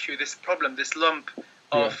this issue, this problem, this lump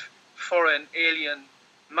of foreign alien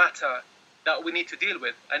matter that we need to deal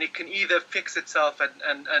with, and it can either fix itself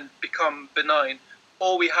and become benign,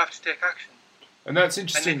 or we have to take action. And that's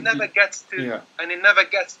interesting. And it never gets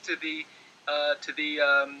to the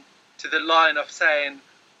line of saying,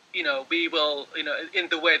 we will, in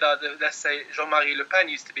the way that, let's say, Jean-Marie Le Pen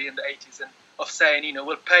used to be in the 80s, and of saying,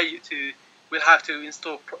 we'll have to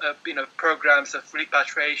install, programs of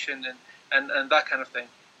repatriation and that kind of thing.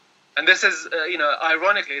 And this is,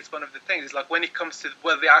 ironically, it's one of the things. It's like, when it comes to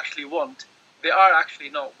what they actually want, they are actually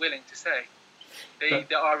not willing to say. They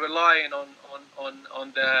are relying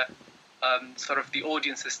on their sort of the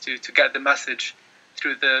audiences to get the message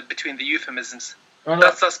through between the euphemisms.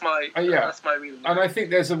 That's my real. And I think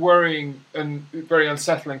there's a worrying and very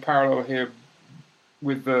unsettling parallel here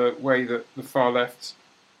with the way that the far left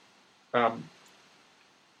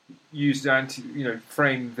used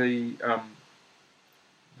frame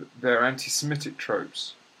their anti-Semitic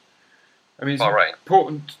tropes. I mean, it's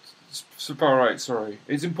important. Far right, sorry.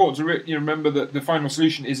 It's important to remember that the final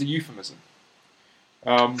solution is a euphemism.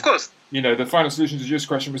 Of course. The final solution to the Jewish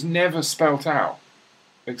question was never spelt out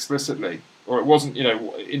explicitly, or it wasn't.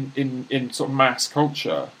 In sort of mass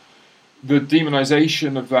culture, the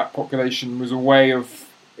demonization of that population was a way of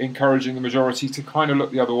encouraging the majority to kind of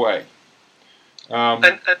look the other way.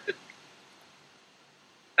 And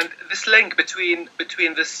this link between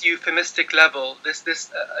this euphemistic level,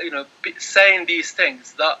 saying these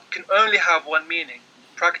things that can only have one meaning,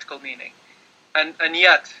 practical meaning, and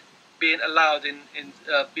yet being allowed in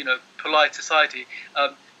polite society.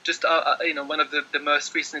 One of the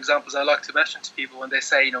most recent examples I like to mention to people when they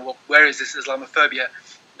say, where is this Islamophobia?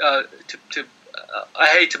 I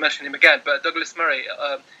hate to mention him again, but Douglas Murray,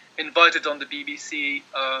 invited on the BBC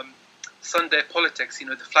Sunday Politics,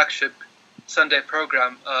 the flagship Sunday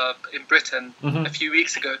program in Britain a few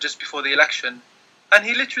weeks ago, just before the election, and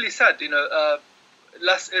he literally said,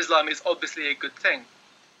 less Islam is obviously a good thing.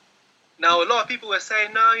 Now, a lot of people were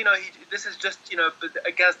saying, no, this is just,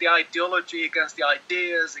 against the ideology, against the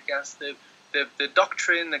ideas, against the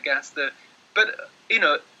doctrine, against the. But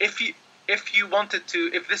if you wanted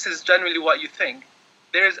to, if this is generally what you think,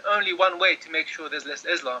 there is only one way to make sure there's less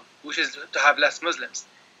Islam, which is to have less Muslims.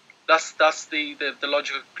 That's the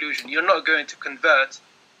logical conclusion. You're not going to convert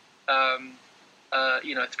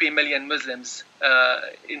 3 million Muslims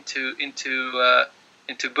into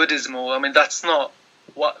Buddhism, or that's not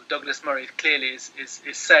what Douglas Murray clearly is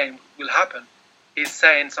saying will happen. He's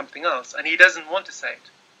saying something else, and he doesn't want to say it.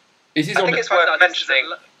 I think it's worth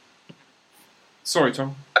mentioning. Sorry,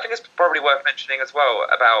 Tom. I think it's probably worth mentioning as well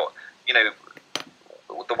about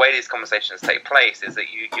the way these conversations take place is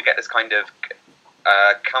that you get this kind of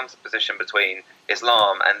counter position between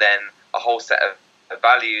Islam and then a whole set of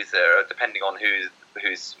values that are, depending on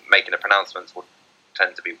who's making the pronouncements, will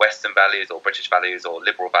tend to be Western values or British values or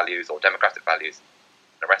liberal values or democratic values, and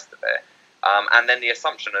the rest of it. And then the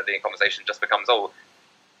assumption of the conversation just becomes,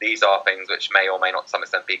 these are things which may or may not to some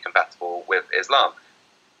extent be compatible with Islam.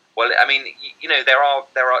 Well, I mean,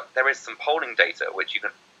 there is some polling data which you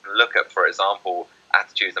can look at. For example,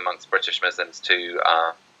 attitudes amongst British Muslims to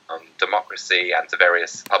democracy and to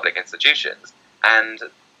various public institutions, and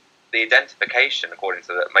the identification, according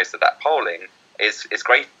to most of that polling, is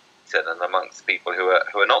greater than amongst people who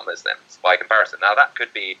are not Muslims by comparison. Now, that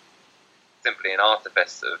could be simply an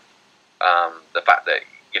artifice of the fact that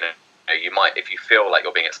you might, if you feel like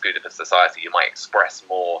you're being excluded from society, you might express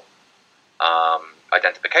more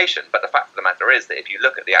identification. But the fact of the matter is that if you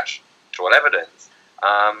look at the actual evidence,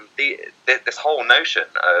 this whole notion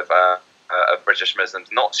of British Muslims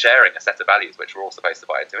not sharing a set of values which we're all supposed to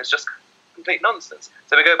buy into is just complete nonsense.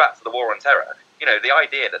 So we go back to the war on terror. The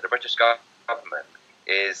idea that the British government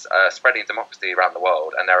is spreading democracy around the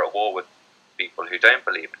world and they're at war with people who don't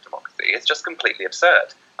believe in democracy is just completely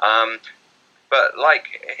absurd. But like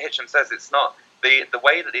Hitcham says, it's not the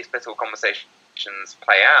way that these political conversations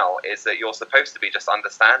play out is that you're supposed to be just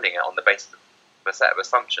understanding it on the basis of a set of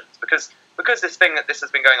assumptions, because this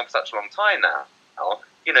has been going on for such a long time now.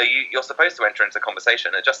 You're supposed to enter into a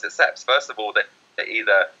conversation that just accepts, first of all, that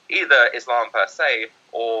either Islam per se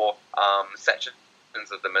or sections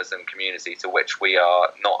of the Muslim community to which we are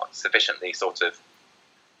not sufficiently sort of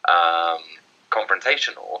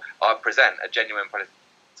confrontational present a genuine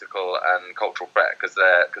political and cultural threat because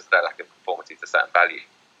of their lack of conformity to certain values.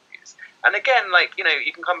 And again,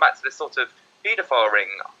 you can come back to this sort of paedophile ring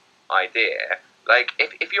idea. Like,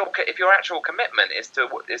 if your actual commitment is to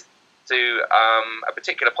a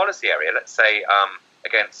particular policy area, let's say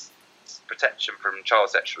against protection from child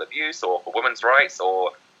sexual abuse, or for women's rights,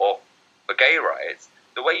 or for gay rights,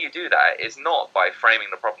 the way you do that is not by framing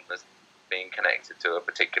the problem as being connected to a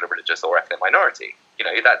particular religious or ethnic minority.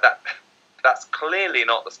 That's clearly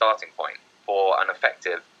not the starting point for an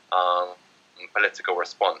effective political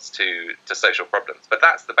response to social problems. But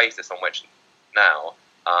that's the basis on which now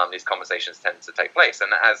these conversations tend to take place.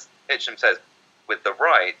 And as Hitcham says, with the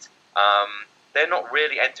right, they're not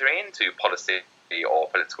really entering into policy or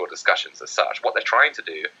political discussions as such. What they're trying to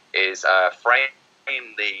do is frame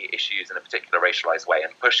the issues in a particular racialized way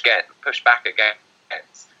and push back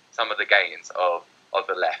against some of the gains of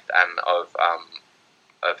the left and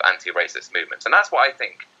of anti-racist movements. And that's what I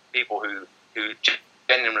think people who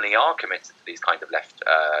genuinely are committed to these kind of left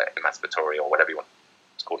emancipatory, or whatever you want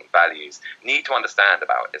to call them, values, need to understand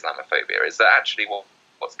about Islamophobia, is that actually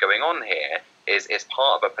what's going on here is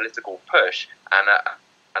part of a political push and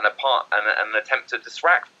an attempt to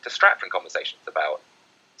distract from conversations about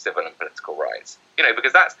civil and political rights.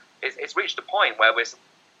 Because it's reached a point where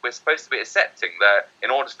we're supposed to be accepting that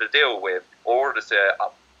in order to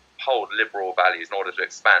uphold liberal values, in order to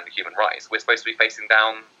expand human rights, we're supposed to be facing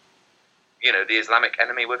down the Islamic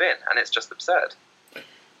enemy within, and it's just absurd.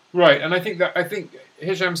 Right, and I think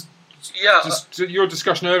Hisham's your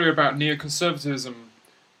discussion earlier about neoconservatism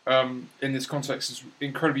in this context is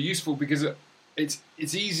incredibly useful, because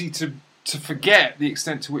it's easy to forget the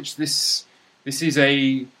extent to which this is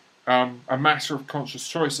a matter of conscious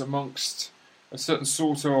choice amongst a certain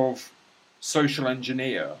sort of social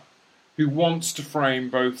engineer who wants to frame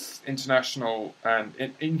both international and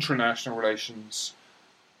intranational relations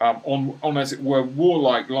on, as it were,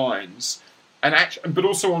 warlike lines, but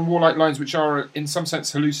also on warlike lines which are, in some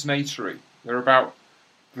sense, hallucinatory. They're about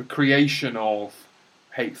the creation of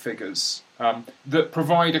hate figures that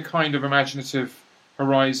provide a kind of imaginative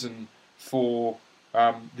horizon for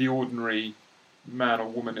the ordinary man or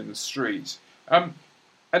woman in the street. And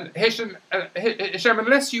Hisam,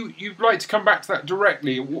 unless you'd like to come back to that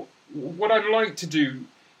directly, what I'd like to do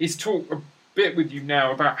is talk a bit with you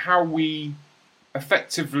now about how we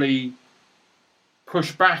effectively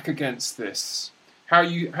push back against this, how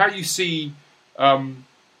you see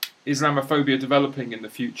Islamophobia developing in the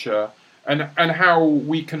future, and how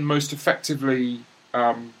we can most effectively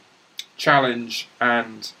challenge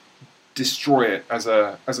and destroy it as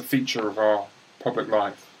a feature of our public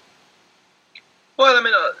life. Well, I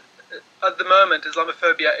mean, at the moment,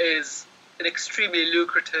 Islamophobia is an extremely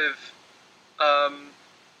lucrative,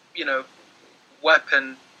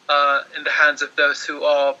 weapon in the hands of those who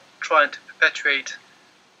are trying to perpetuate,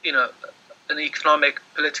 an economic,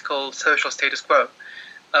 political, social status quo.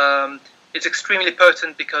 It's extremely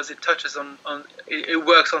potent because it touches on it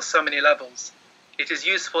works on so many levels. It is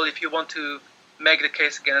useful if you want to make the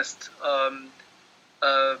case against,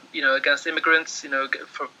 against immigrants,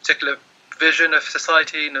 for a particular vision of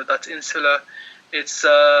society, that's insular. It's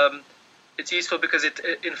useful because it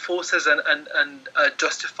enforces and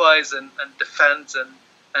justifies and defends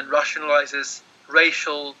and rationalizes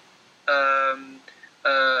racial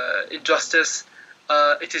injustice.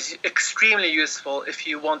 it is extremely useful if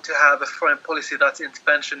you want to have a foreign policy that's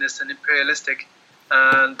interventionist and imperialistic,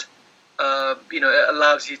 and it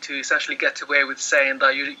allows you to essentially get away with saying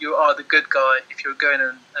that you are the good guy if you're going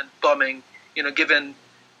and bombing, given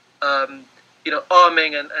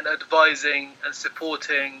arming and advising and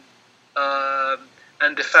supporting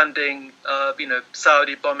and defending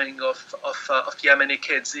Saudi bombing of Yemeni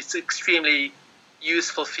kids. It's extremely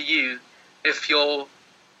useful for you if your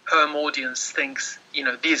home audience thinks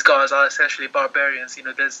these guys are essentially barbarians.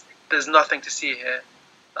 There's nothing to see here.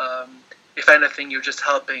 If anything, you're just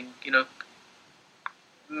helping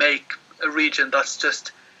make a region that's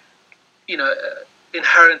just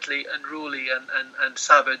inherently unruly and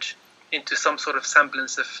savage into some sort of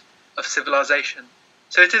semblance of civilization.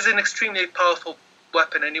 So it is an extremely powerful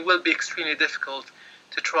weapon, and it will be extremely difficult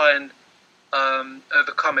to try and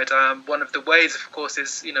overcome it. One of the ways, of course,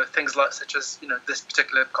 is things such as this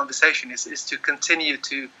particular conversation is to continue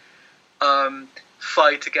to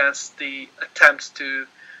fight against the attempts to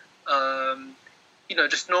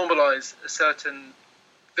just normalize a certain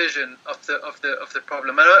vision of the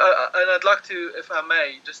problem. And I'd like to, if I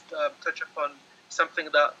may, just touch upon something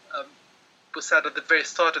that was said at the very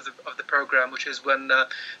start of the program, which is when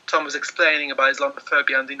Tom was explaining about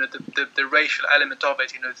Islamophobia and the racial element of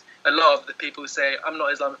it. A lot of the people who say I'm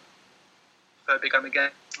not Islamophobic, I'm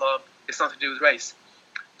against Islam, it's nothing to do with race.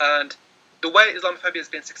 And the way Islamophobia has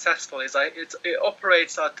been successful is it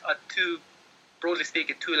operates at two, broadly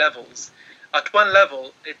speaking, two levels. At one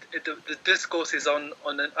level, the discourse is on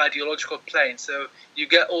an ideological plane. So you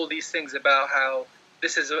get all these things about how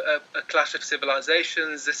this is a clash of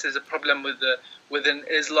civilizations. This is a problem with an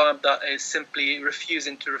Islam that is simply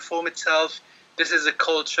refusing to reform itself. This is a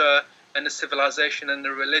culture and a civilization and a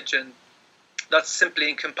religion that's simply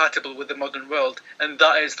incompatible with the modern world, and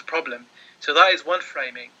that is the problem. So that is one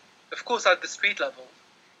framing. Of course, at the street level,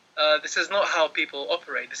 this is not how people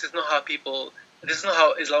operate. This is not how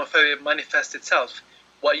Islamophobia manifests itself.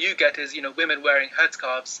 What you get is women wearing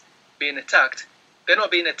headscarves being attacked. They're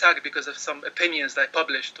not being attacked because of some opinions they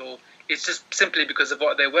published, or it's just simply because of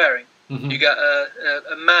what they're wearing. Mm-hmm. You get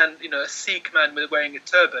a man, a Sikh man wearing a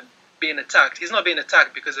turban being attacked. He's not being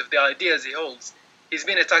attacked because of the ideas he holds. He's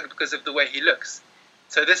being attacked because of the way he looks.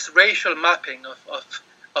 So this racial mapping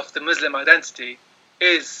of the Muslim identity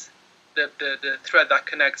is the thread that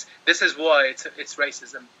connects. This is why it's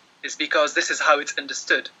racism. It's because this is how it's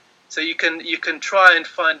understood. So you can try and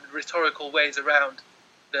find rhetorical ways around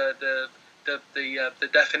the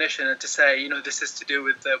definition and to say this is to do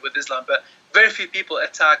with Islam, but very few people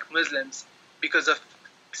attack Muslims because of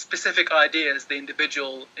specific ideas the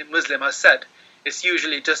individual Muslim has said. It's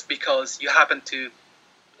usually just because you happen to.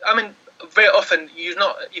 Very often you're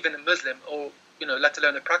not even a Muslim, or let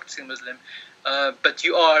alone a practicing Muslim, but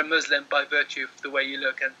you are a Muslim by virtue of the way you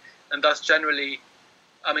look, and that's generally.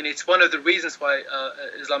 It's one of the reasons why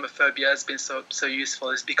Islamophobia has been so useful,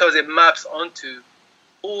 is because it maps onto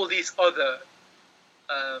all these other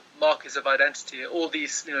markers of identity, all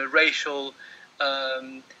these racial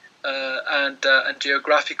and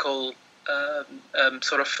geographical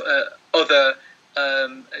other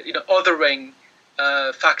othering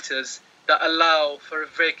factors that allow for a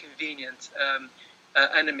very convenient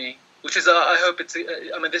enemy. Which is, I hope it's.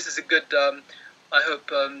 This is a good. I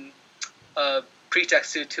hope.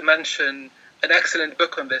 Pretext to mention an excellent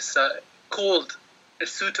book on this called A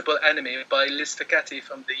Suitable Enemy by Liz Fekete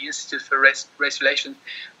from the Institute for Race Relations,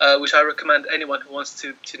 which I recommend anyone who wants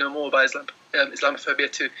to know more about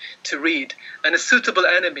Islamophobia to read. And a suitable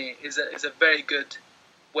enemy is a very good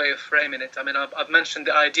way of framing it. I've mentioned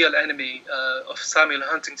the ideal enemy of Samuel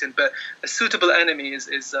Huntington, but a suitable enemy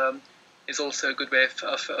is also a good way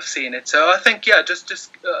of seeing it. So I think,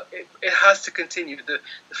 it has to continue the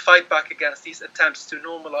fight back against these attempts to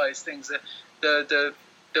normalize things.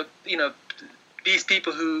 These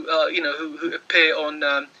people who who appear on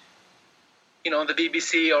on the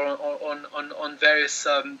BBC or on various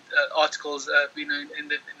articles in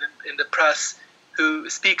the press, who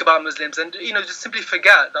speak about Muslims and just simply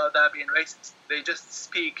forget that they're being racist. They just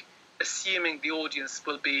speak assuming the audience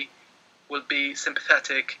will be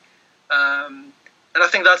sympathetic. And I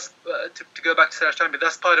think that's, to go back to Sarah Steinberg,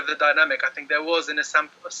 that's part of the dynamic. I think there was an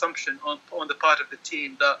assumption on the part of the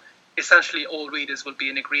team that essentially all readers will be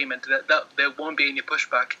in agreement, that there won't be any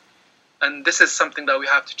pushback. And this is something that we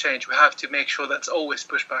have to change. We have to make sure that's always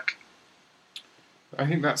pushback. I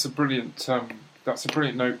think that's a brilliant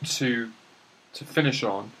note to finish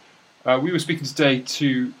on. We were speaking today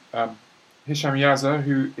to Hisham Yaza,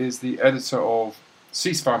 who is the editor of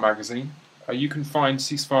Ceasefire magazine. You can find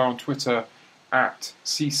Ceasefire on Twitter at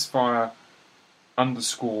Ceasefire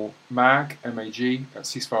 _mag, M-A-G,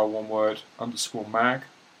 that's ceasefire one word, _mag.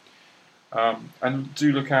 And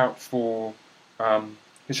do look out for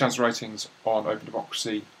Hisham's writings on open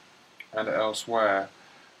democracy and elsewhere.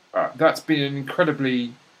 That's been an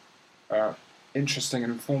incredibly interesting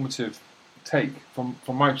and informative take from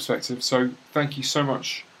my perspective. So thank you so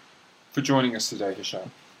much for joining us today,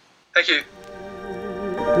 Hisham. Thank you.